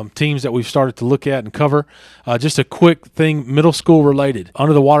different teams that we've started to look at and cover. Just a quick thing, middle school related.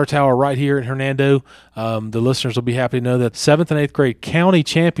 Under the water tower right here in Hernando, the listeners will be happy to know that 7th and 8th grade county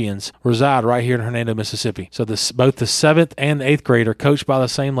champions reside right here in Hernando, Mississippi. So both the 7th and 8th grade are coached by the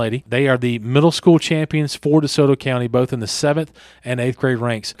same lady. They are the middle school champions for DeSoto County, both in the 7th and 8th grade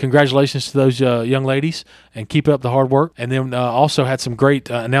ranks. Congratulations to those young ladies, and keep up the hard work. And then also had some great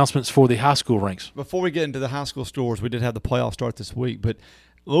announcements for the high school ranks. Before we get into the high school scores, we did have the playoff start this week, but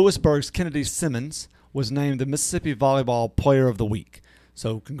Lewisburg's Kennedy Simmons was named the Mississippi Volleyball Player of the Week.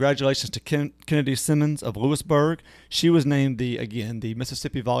 So congratulations to Kennedy Simmons of Lewisburg. She was named the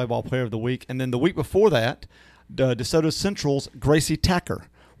Mississippi Volleyball Player of the Week. And then the week before that, DeSoto Central's Gracie Tacker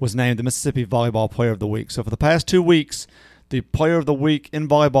was named the Mississippi Volleyball Player of the Week. So for the past 2 weeks, the Player of the Week in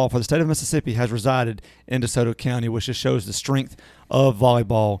volleyball for the state of Mississippi has resided in DeSoto County, which just shows the strength of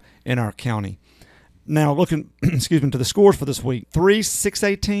volleyball in our county. Now, looking to the scores for this week, 3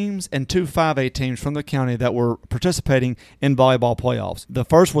 6A teams and 2 5A teams from the county that were participating in volleyball playoffs. The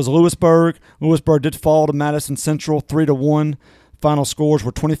first was Lewisburg. Lewisburg did fall to Madison Central 3-1. Final scores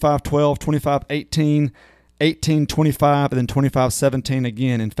were 25-12, 25-18, 18-25, and then 25-17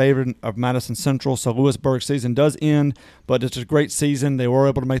 again in favor of Madison Central. So Lewisburg's season does end, but it's a great season. They were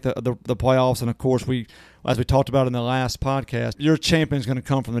able to make the playoffs, and of course, as we talked about in the last podcast, your champion is going to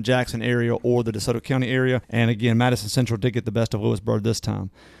come from the Jackson area or the DeSoto County area. And again, Madison Central did get the best of Lewisburg this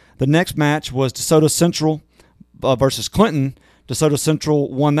time. The next match was DeSoto Central versus Clinton. DeSoto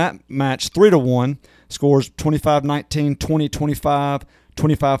Central won that match 3-1. Scores 25-19, 20-25,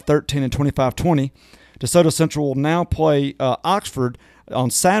 25-13, and 25-20. DeSoto Central will now play Oxford on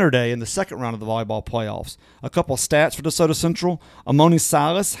Saturday in the second round of the volleyball playoffs. A couple of stats for DeSoto Central. Amoni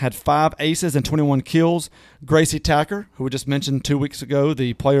Silas had 5 aces and 21 kills. Gracie Tacker, who we just mentioned 2 weeks ago,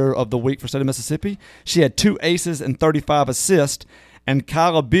 the player of the week for State of Mississippi, she had 2 aces and 35 assists. And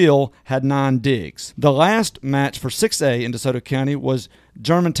Kyla Beal had 9 digs. The last match for 6A in DeSoto County was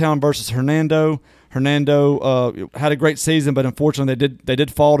Germantown versus Hernando. Hernando had a great season, but unfortunately they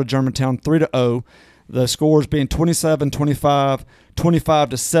did fall to Germantown 3-0. The scores being 27-25,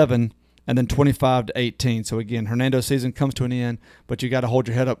 25-7, and then 25-18. So again, Hernando's season comes to an end, but you got to hold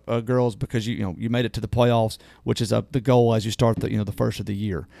your head up, girls, because you made it to the playoffs, which is the goal as you start the first of the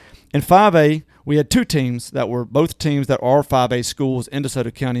year. In 5A, we had 2 teams that were both teams that are 5A schools in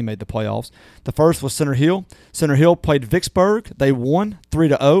DeSoto County made the playoffs. The first was Center Hill. Center Hill played Vicksburg. They won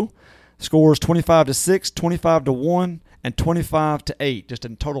 3-0. Scores 25-6, 25-1. And 25-8, just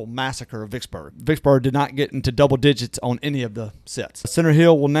a total massacre of Vicksburg. Vicksburg did not get into double digits on any of the sets. Center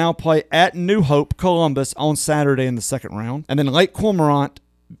Hill will now play at New Hope, Columbus, on Saturday in the second round. And then Lake Cormorant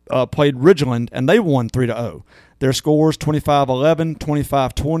played Ridgeland, and they won 3-0. Their scores 25-11,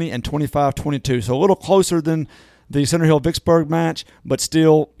 25-20, and 25-22. So a little closer than the Center Hill-Vicksburg match, but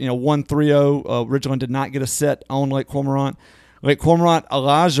still, 1-3-0. Ridgeland did not get a set on Lake Cormorant. Lake Cormorant,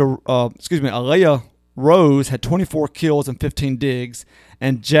 Alea Rose had 24 kills and 15 digs,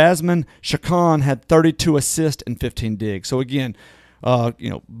 and Jasmine Chacon had 32 assists and 15 digs. So again,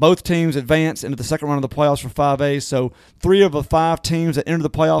 both teams advanced into the second round of the playoffs for 5A. So 3 of the 5 teams that entered the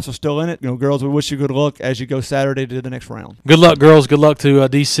playoffs are still in it. Girls, we wish you good luck as you go Saturday to the next round. Good luck, girls. Good luck to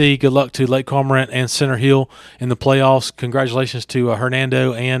DC. Good luck to Lake Cormorant and Center Hill in the playoffs. Congratulations to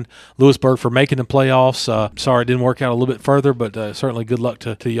Hernando and Lewisburg for making the playoffs. Sorry it didn't work out a little bit further, but certainly good luck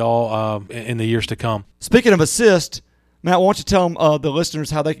to y'all in the years to come. Speaking of assists, Matt, why don't you tell the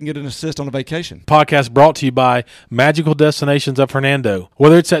listeners how they can get an assist on a vacation? Podcast brought to you by Magical Destinations of Hernando.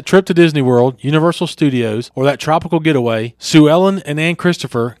 Whether it's that trip to Disney World, Universal Studios, or that tropical getaway, Sue Ellen and Ann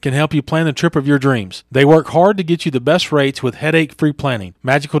Christopher can help you plan the trip of your dreams. They work hard to get you the best rates with headache-free planning.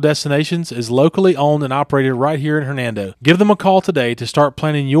 Magical Destinations is locally owned and operated right here in Hernando. Give them a call today to start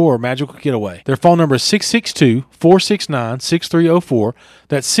planning your magical getaway. Their phone number is 662-469-6304.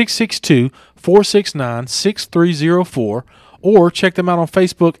 That's 662-469-6304, or check them out on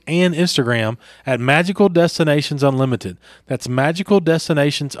Facebook and Instagram at Magical Destinations Unlimited. That's Magical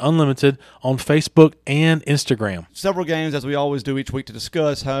Destinations Unlimited on Facebook and Instagram. Several games, as we always do each week, to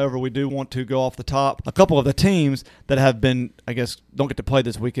discuss. However, we do want to go off the top. A couple of the teams that have been, don't get to play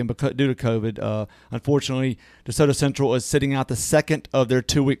this weekend because due to COVID. Unfortunately, DeSoto Central is sitting out the second of their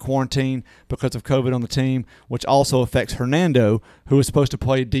 2-week quarantine because of COVID on the team, which also affects Hernando, who is supposed to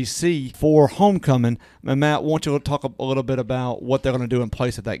play DC for homecoming. And Matt, why don't you talk a little bit about what they're going to do in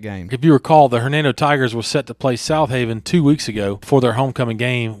place of that game? If you recall, the Hernando Tigers were set to play South Haven 2 weeks ago for their homecoming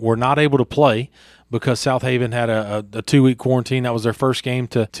game. Were not able to play because South Haven had a 2-week quarantine. That was their first game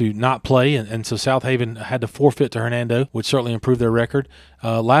to not play, and so South Haven had to forfeit to Hernando, which certainly improved their record.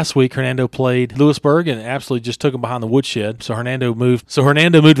 Last week, Hernando played Lewisburg and absolutely just took them behind the woodshed. So Hernando moved to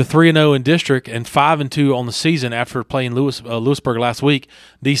 3-0 in district and 5-2 on the season after playing Lewisburg last week.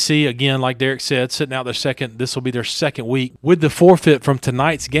 DC, again, like Derek said, sitting out their second. This will be their second week. With the forfeit from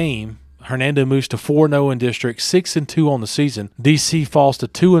tonight's game, Hernando moves to 4-0 in district, 6-2 on the season. DC falls to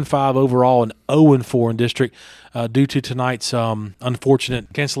 2-5 overall and 0-4 in district due to tonight's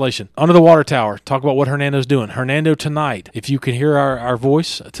unfortunate cancellation. Under the Water Tower, talk about what Hernando's doing. Hernando tonight, if you can hear our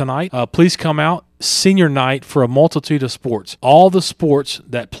voice tonight, please come out. Senior night for a multitude of sports. All the sports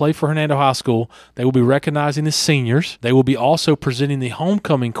that play for Hernando High School, they will be recognizing the seniors. They will be also presenting the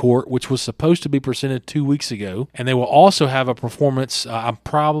homecoming court, which was supposed to be presented 2 weeks ago. And they will also have a performance. I'm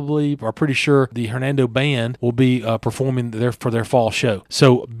pretty sure the Hernando band will be performing for their fall show.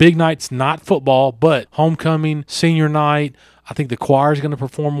 So big nights, not football, but homecoming, senior night. I think the choir is going to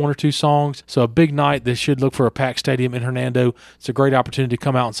perform 1 or 2 songs. So a big night. They should look for a packed stadium in Hernando. It's a great opportunity to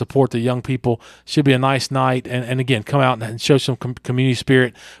come out and support the young people. Should be a nice night. And again, come out and show some community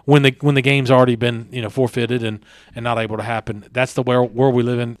spirit when the game's already been forfeited and not able to happen. That's the world we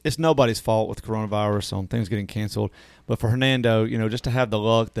live in. It's nobody's fault with coronavirus on things getting canceled. But for Hernando, just to have the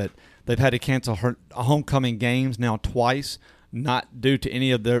luck that they've had to cancel homecoming games now twice, not due to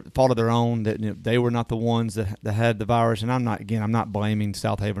any of their fault of their own, that they were not the ones that had the virus. And I'm not blaming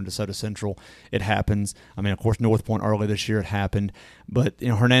South Haven, DeSoto Central. It happens. I mean, of course, North Point early this year it happened, but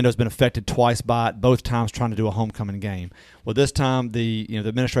Hernando's been affected twice by it, both times trying to do a homecoming game. Well, this time the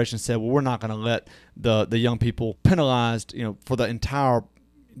administration said, well, we're not going to let the young people penalized for the entire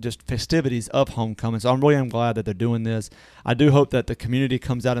just festivities of homecoming. So I'm glad that they're doing this. I do hope that the community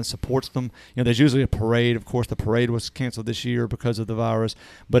comes out and supports them. There's usually a parade. Of course, the parade was canceled this year because of the virus.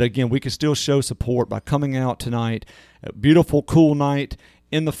 But again, we can still show support by coming out tonight. A beautiful, cool night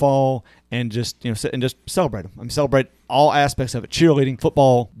in the fall, and just celebrate them. Celebrate all aspects of it: cheerleading,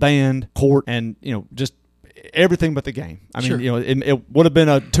 football, band, court, and just everything but the game. Sure. It would have been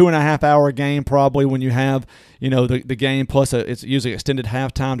a 2.5 hour game probably when you have, the game plus it's usually extended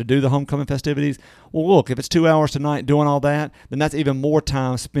halftime to do the homecoming festivities. Well, look, if it's 2 hours tonight doing all that, then that's even more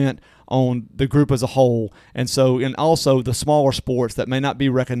time spent on the group as a whole. And also the smaller sports that may not be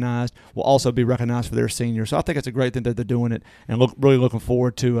recognized will also be recognized for their seniors. So I think it's a great thing that they're doing it, and really looking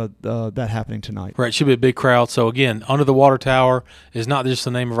forward to that happening tonight. Right, should be a big crowd. So again, Under the Water Tower is not just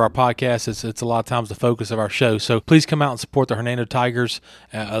the name of our podcast; it's a lot of times the focus of our show. So please come out and support the Hernando Tigers,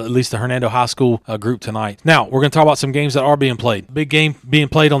 at least the Hernando High School group tonight. Now we're going to talk about some games that are being played. Big game being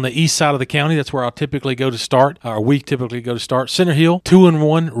played on the east side of the county. That's where I'll typically go to start, or we typically go to start. Center Hill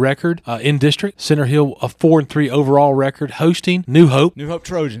 2-1 record in district. Center Hill a 4-3 overall record, hosting New Hope. New Hope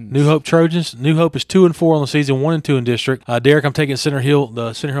Trojans. New Hope Trojans. New Hope is 2-4 on the season, 1-2 in district. Derek, I'm taking Center Hill,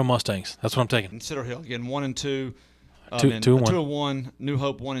 the Center Hill Mustangs. That's what I'm taking. And Center Hill again, 1-2. 2-1. New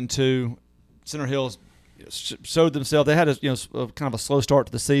Hope 1-2. Center Hill's showed themselves. They had a kind of a slow start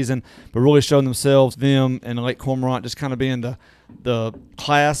to the season, but really showed themselves. Them and Lake Cormorant just kind of being the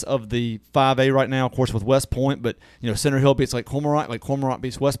class of the 5A right now, of course, with West Point. But Center Hill beats Lake Cormorant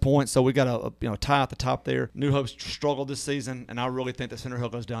beats West Point. So we got a tie at the top there. New Hope's struggled this season, and I really think that Center Hill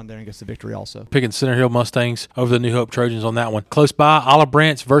goes down there and gets the victory also. Picking Center Hill Mustangs over the New Hope Trojans on that one. Close by, Olive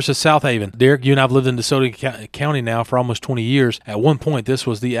Branch versus South Haven. Derek, you and I have lived in DeSoto County now for almost 20 years. At one point, this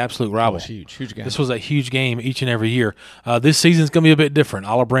was the absolute rival. It was huge game. This was a huge game each and every year. This season's going to be a bit different.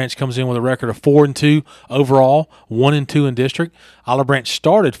 Olive Branch comes in with a record of 4-2 overall, 1-2 in district. Olive Branch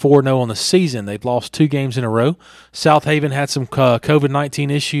started 4-0 on the season. They've lost 2 games in a row. South Haven had some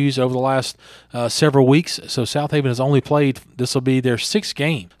COVID-19 issues over the last several weeks, so South Haven has only played, this will be their 6th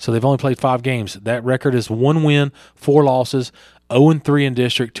game, so they've only played 5 games. That record is 1 win, 4 losses, 0-3 in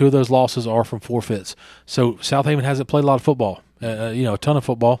district. 2 of those losses are from forfeits. So South Haven hasn't played a lot of football. A ton of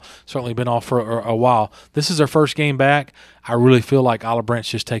football. Certainly been off for a while. This is their first game back. I really feel like Olive Branch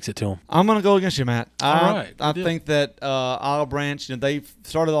just takes it to them. I'm going to go against you, Matt. All right. I think that Olive Branch, they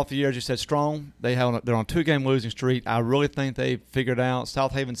started off the year, as you said, strong. They're on a 2-game losing streak. I really think they've figured out.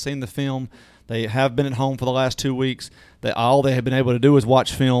 South Haven's seen the film. They have been at home for the last 2 weeks. All they have been able to do is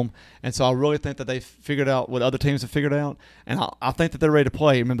watch film. And so I really think that they've figured out what other teams have figured out. And I think that they're ready to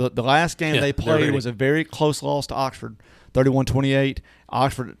play. Remember, the last game they played was a very close loss to Oxford, 31-28.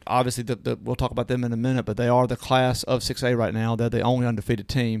 Oxford, obviously, we'll talk about them in a minute, but they are the class of 6A right now. They're the only undefeated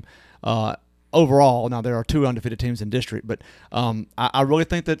team overall. Now, there are 2 undefeated teams in district, but I really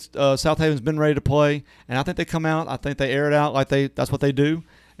think that South Haven's been ready to play, and I think they come out. I think they air it out like that's what they do.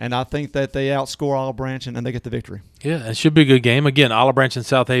 And I think that they outscore Olive Branch and they get the victory. Yeah, it should be a good game. Again, Olive Branch and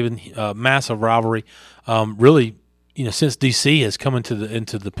South Haven, massive rivalry. Really, since DC has come into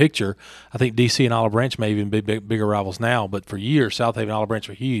the picture, I think DC and Olive Branch may even be bigger rivals now. But for years, South Haven and Olive Branch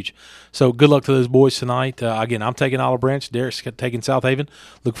were huge. So good luck to those boys tonight. Again, I'm taking Olive Branch. Derek's taking South Haven.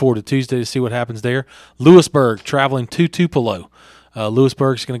 Look forward to Tuesday to see what happens there. Lewisburg traveling to Tupelo.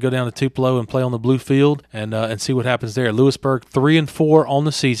 Lewisburg's going to go down to Tupelo and play on the blue field and see what happens there. Lewisburg 3-4 on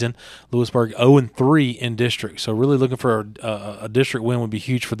the season. Lewisburg 0-3 in district. So really looking for a district win would be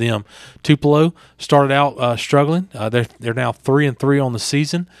huge for them. Tupelo started out struggling. They're now 3-3 on the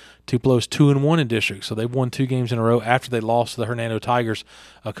season. Tupelo's 2-1 in district, so they've won 2 games in a row after they lost to the Hernando Tigers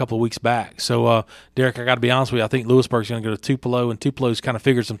a couple of weeks back. So, Derek, I got to be honest with you. I think Lewisburg's going to go to Tupelo, and Tupelo's kind of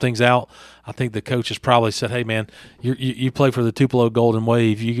figured some things out. I think the coach has probably said, "Hey, man, you play for the Tupelo Golden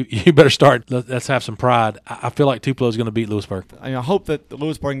Wave. You better start. Let's have some pride." I feel like Tupelo's going to beat Lewisburg. I hope that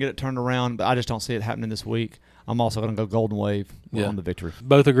Lewisburg can get it turned around, but I just don't see it happening this week. I'm also going to go Golden Wave on the victory.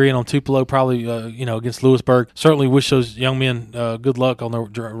 Both agreeing on Tupelo, probably against Lewisburg. Certainly wish those young men good luck on their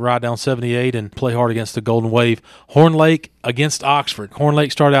ride down 78 and play hard against the Golden Wave. Horn Lake against Oxford. Horn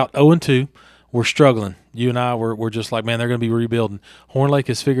Lake started out 0-2. We're struggling. You and I, we're just like, man, they're going to be rebuilding. Horn Lake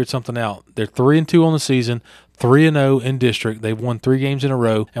has figured something out. They're 3-2 on the season, 3-0 in district. They've won 3 games in a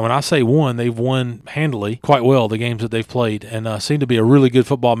row. And when I say won, they've won handily, quite well, the games that they've played, and seem to be a really good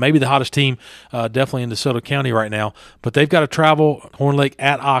football. Maybe the hottest team definitely in DeSoto County right now. But they've got to travel Horn Lake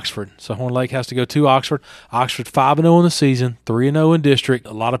at Oxford. So Horn Lake has to go to Oxford. Oxford 5-0 in the season, 3-0 in district.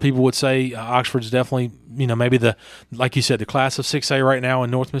 A lot of people would say Oxford's definitely, maybe like you said, the class of 6A right now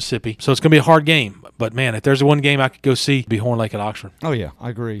in North Mississippi. So it's going to be a hard game. But, man, if there's one game I could go see, it'd be Horn Lake at Oxford. Oh, yeah, I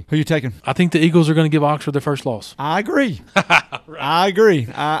agree. Who are you taking? I think the Eagles are going to give Oxford their first loss. I agree. I agree.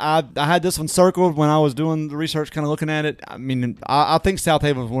 I had this one circled when I was doing the research, kind of looking at it. I mean, I think South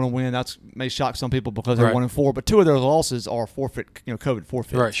Haven was going to win. That may shock some people because they're 1-4, but 2 of their losses are COVID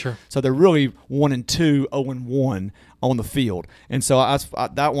forfeit. Right, sure. So they're really 1-2, 0-1 on the field, and so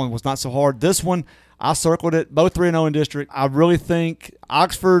that one was not so hard. This one, I circled it, both 3-0 in district. I really think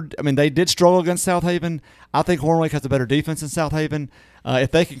Oxford, they did struggle against South Haven. I think Horn Lake has a better defense than South Haven. If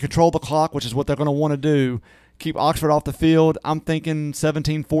they can control the clock, which is what they're going to want to do, keep Oxford off the field, I'm thinking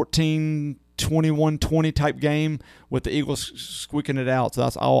 17-14, 21-20 type game with the Eagles squeaking it out. So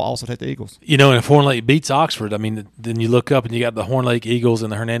I'll also take the Eagles. And if Horn Lake beats Oxford, then you look up and you got the Horn Lake Eagles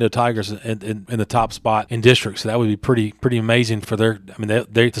and the Hernando Tigers in the top spot in district. So that would be pretty amazing for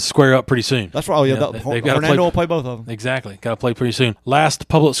they to square up pretty soon. That's right. Oh, yeah. Hernando will play both of them. Exactly. Got to play pretty soon. Last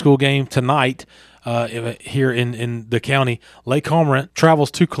public school game tonight. Here in the county, Lake Cormorant travels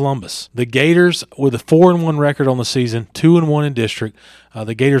to Columbus. The Gators, with a 4-1 record on the season, 2-1 in district.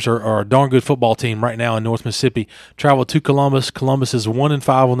 The Gators are a darn good football team right now in North Mississippi. Travel to Columbus. Columbus is 1-5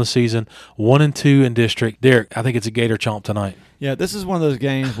 on the season, 1-2 in district. Derek, I think it's a Gator chomp tonight. Yeah, this is one of those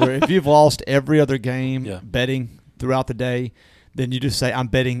games where if you've lost every other game betting throughout the day, then you just say, I'm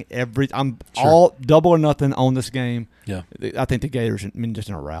betting all double or nothing on this game. Yeah, I think the Gators are just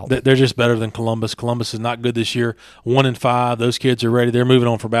in a rout. They're just better than Columbus. Columbus is not good this year. 1-5. Those kids are ready. They're moving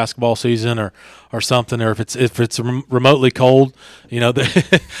on for basketball season or something. Or if it's remotely cold, they're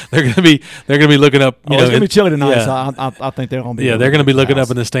going to be looking up. It's going to be chilly tonight. So I think they're going to be. Yeah, they're going to be looking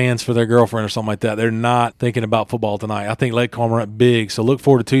up in the stands for their girlfriend or something like that. They're not thinking about football tonight. I think Lake Cormorant big. So look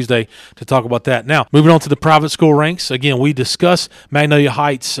forward to Tuesday to talk about that. Now moving on to the private school ranks. Again, we discuss Magnolia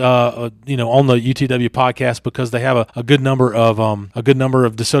Heights, on the UTW podcast because they have a good number of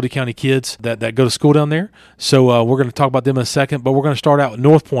DeSoto County kids that go to school down there. So we're going to talk about them in a second, but we're going to start out with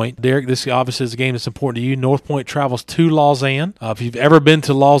North Point. Derek, this obviously is a game that's important to you. North Point travels to Lausanne. If you've ever been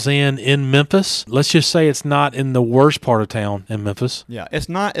to Lausanne in Memphis, let's just say it's not in the worst part of town in Memphis. Yeah, it's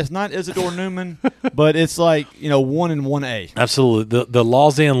not Isidore Newman, but it's like 1 and 1A. Absolutely. The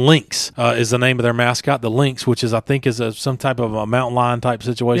Lausanne Lynx is the name of their mascot. The Lynx, which is I think is some type of a mountain lion type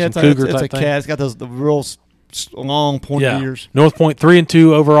situation, cougar type thing. It's a cat. It's got the real long pointy ears. North Point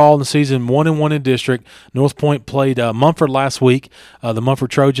 3-2 overall in the season, 1-1 in district. North Point played Mumford last week. The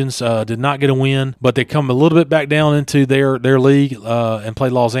Mumford Trojans did not get a win, but they come a little bit back down into their league and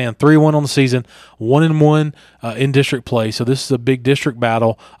played Lausanne 3-1 on the season, 1-1 in district play. So this is a big district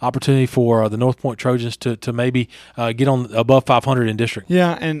battle opportunity for the North Point Trojans to maybe get on above 500 in district.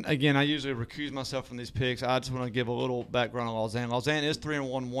 Yeah, and again, I usually recuse myself from these picks. I just want to give a little background on Lausanne. Lausanne is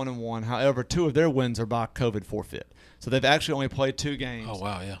 3-1, 1-1. However, 2 of their wins are by COVID forfeit. So they've actually only played 2 games. Oh,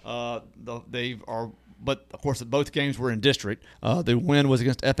 wow, yeah. But of course, both games were in district. The win was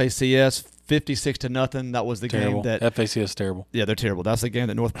against FACS, 56-0. That was the terrible. game that FACS is terrible. Yeah, they're terrible. That's the game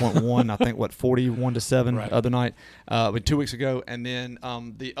that North Point won. I think 41-7 the other night, 2 weeks ago. And then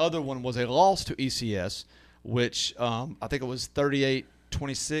the other one was a loss to ECS, which I think it was 38-26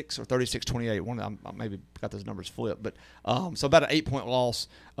 or 36-28. I maybe got those numbers flipped, but so about an 8-point loss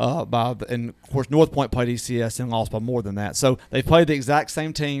and of course North Point played ECS and lost by more than that. So they played the exact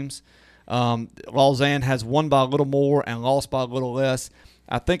same teams. Lausanne has won by a little more and lost by a little less.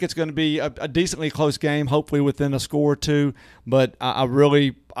 I think it's going to be a decently close game, hopefully within a score or 2. But I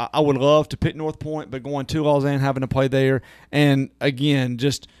would love to pick North Point, but going to Lausanne, having to play there, and again,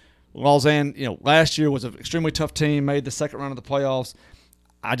 just Lausanne. Last year was an extremely tough team, made the second round of the playoffs.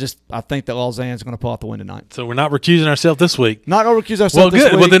 I think that Lausanne is going to pull out the win tonight. So we're not recusing ourselves this week. Not going to recuse ourselves this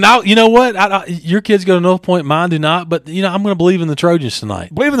week. Well, good. Well, then you know what? Your kids go to North Point, mine do not. But I'm going to believe in the Trojans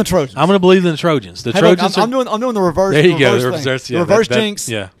tonight. Believe in the Trojans. I'm going to believe in the Trojans. Trojans. I'm doing the reverse. There you go. The reverse jinx.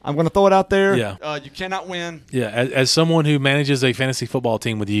 Yeah. I'm going to throw it out there. Yeah. You cannot win. Yeah. As someone who manages a fantasy football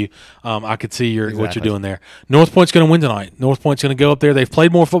team with you, I could see what you're doing there. North Point's going to win tonight. North Point's going to go up there. They've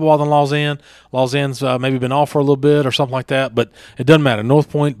played more football than Lausanne. Lausanne's maybe been off for a little bit or something like that, but it doesn't matter.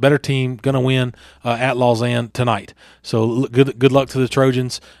 North Point, better team, going to win at Lausanne tonight. So good luck to the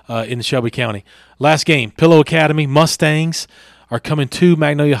Trojans in Shelby County. Last game, Pillow Academy Mustangs are coming to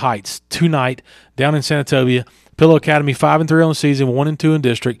Magnolia Heights tonight down in Sanatobia. Pillow Academy 5-3 on the season, 1-2 in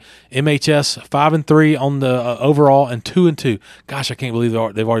district. MHS 5-3 on the overall, and 2-2. Gosh, I can't believe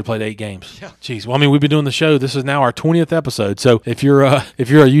they've already played 8 games. Yeah. Jeez. Well, I mean, we've been doing the show. This is now our 20th episode. So if you're a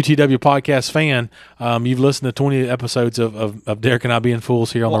UTW podcast fan, you've listened to 20 episodes of Derek and I being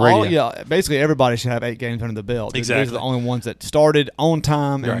fools here on the radio. Basically everybody should have 8 games under the belt. Exactly. These are the only ones that started on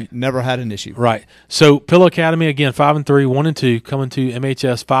time and never had an issue. Right. So Pillow Academy again 5-3, 1-2, coming to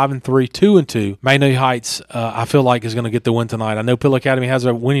MHS 5-3, 2-2. Magnolia Heights, I feel like is going to get the win tonight. I know Pillow Academy has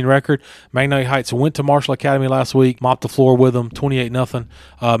a winning record. Magnolia Heights went to Marshall Academy last week, mopped the floor with them, 28-0.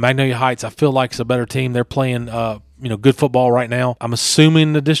 Magnolia Heights, I feel like, is a better team. They're playing good football right now. I'm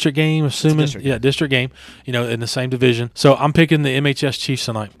assuming the district game. District game. In the same division. So I'm picking the MHS Chiefs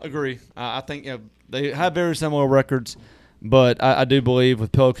tonight. Agree. I think they have very similar records, but I do believe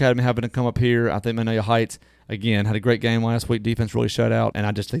with Pillow Academy having to come up here, I think Magnolia Heights, again, had a great game last week. Defense really shut out, and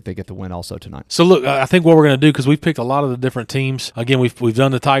I just think they get the win also tonight. So, look, I think what we're going to do, because we've picked a lot of the different teams. Again, we've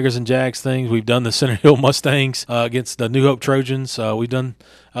done the Tigers and Jags things. We've done the Center Hill Mustangs against the New Hope Trojans. We've done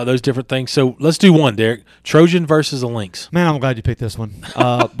those different things. So let's do one, Derek. Trojan versus the Lynx. Man, I'm glad you picked this one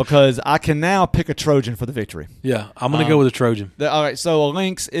because I can now pick a Trojan for the victory. Yeah, I'm going to go with a Trojan. All right, so a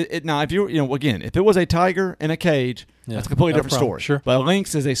Lynx. Now, if if it was a tiger in a cage, that's a completely different story. Sure. But a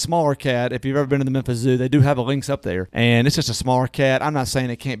lynx is a smaller cat. If you've ever been to the Memphis Zoo, they do have a lynx up there, and it's just a smaller cat. I'm not saying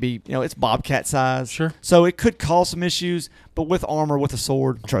it can't be, it's bobcat size. Sure. So it could cause some issues, but with armor, with a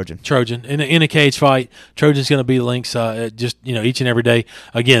sword, Trojan. In a cage fight, Trojan's going to be the lynx each and every day.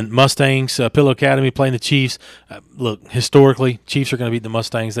 Again, Mustangs, Pillow Academy playing the Chiefs. Look, historically, Chiefs are going to beat the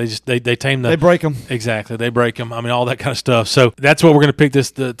Mustangs. They tame them. They break them. Exactly. They break them. I mean, all that kind of stuff. So that's what we're going to pick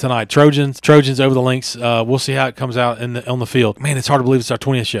this tonight. Trojans over the Lynx. We'll see how it comes out on the field. Man, it's hard to believe it's our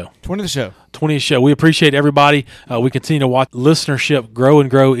 20th show. 20th show. We appreciate everybody. We continue to watch listenership grow and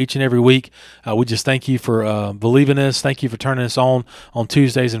grow each and every week. We just thank you for believing us. Thank you for turning us on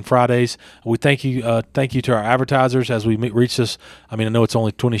Tuesdays and Fridays. We thank you to our advertisers as we reach this. I mean, I know it's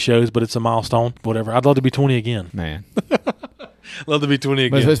only 20 shows, but it's a milestone. Whatever. I'd love to be 20 again. Man. Love to be 20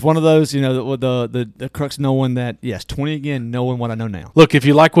 again. But it's one of those, the crux knowing that, yes, 20 again, knowing what I know now. Look, if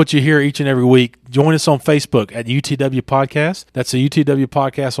you like what you hear each and every week, join us on Facebook at UTW Podcast. That's the UTW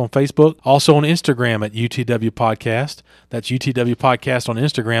Podcast on Facebook. Also on Instagram at UTW Podcast. That's UTW Podcast on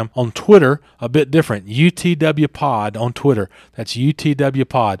Instagram. On Twitter, a bit different. UTW Pod on Twitter. That's UTW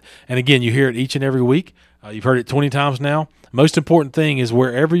Pod. And again, you hear it each and every week. You've heard it 20 times now. Most important thing is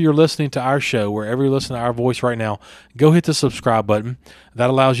wherever you're listening to our show, wherever you're listening to our voice right now, go hit the subscribe button. That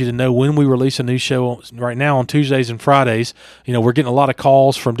allows you to know when we release a new show. Right now on Tuesdays and Fridays, we're getting a lot of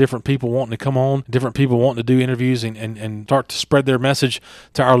calls from different people wanting to come on, different people wanting to do interviews and start to spread their message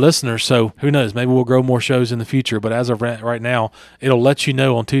to our listeners. So who knows, maybe we'll grow more shows in the future. But as of right now, it'll let you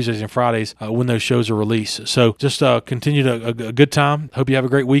know on Tuesdays and Fridays when those shows are released. So just continue a good time. Hope you have a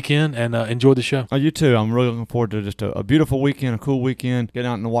great weekend and enjoy the show. Oh, you too. I'm really looking forward to just a beautiful weekend, a cool weekend, get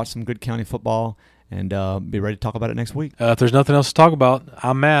out and watch some good county football. And be ready to talk about it next week. If there's nothing else to talk about,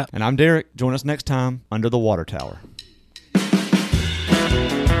 I'm Matt. And I'm Derek. Join us next time under the Water Tower.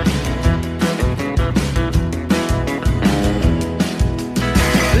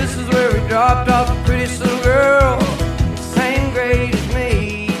 This is where we dropped off a pretty little girl, same grade